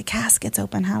them. Like, the casket's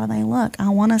open. How do they look? I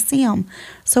want to see them.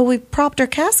 So we propped our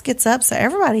caskets up so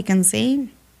everybody can see.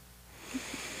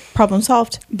 Problem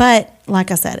solved. But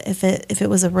like I said, if it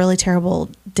was a really terrible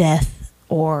death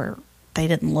or they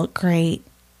didn't look great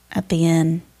at the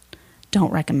end,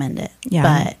 don't recommend it. Yeah.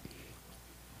 But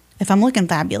if I'm looking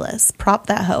fabulous, prop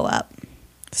that hoe up.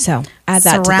 So add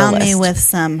that to the Surround list. me with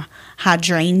some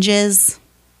hydrangeas.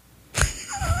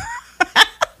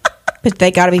 But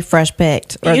they got to be fresh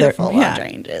picked. Beautiful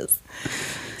hydrangeas.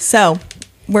 So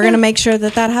we're going to make sure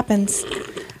that happens.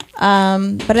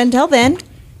 But until then,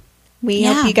 we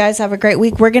hope you guys have a great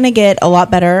week. We're going to get a lot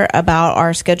better about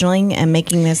our scheduling and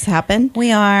making this happen.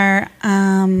 We are.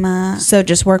 So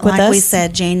just work with us. Like we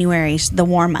said, January's the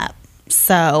warm up.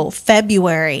 So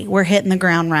February, we're hitting the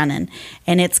ground running.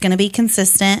 And it's going to be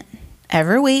consistent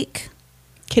every week.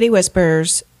 Kitty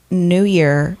Whispers, New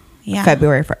Year,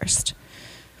 February 1st.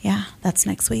 Yeah, that's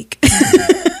next week.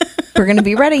 We're going to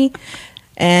be ready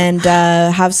and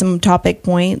have some topic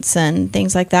points and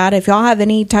things like that. If y'all have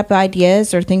any type of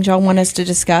ideas or things y'all want us to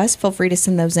discuss, feel free to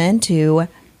send those in to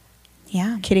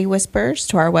Kitty Whispers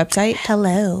to our website.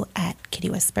 Hello at Kitty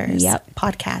Whispers. Yep.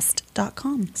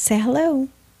 Podcast.com. Say hello.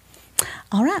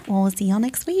 All right. Well, we'll see y'all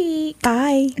next week.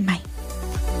 Bye. Bye.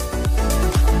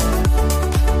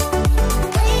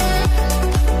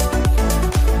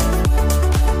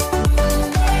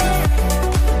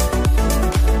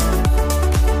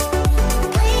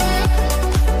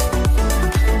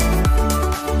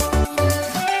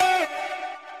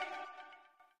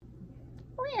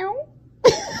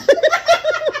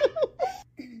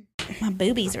 My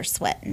boobies are sweating.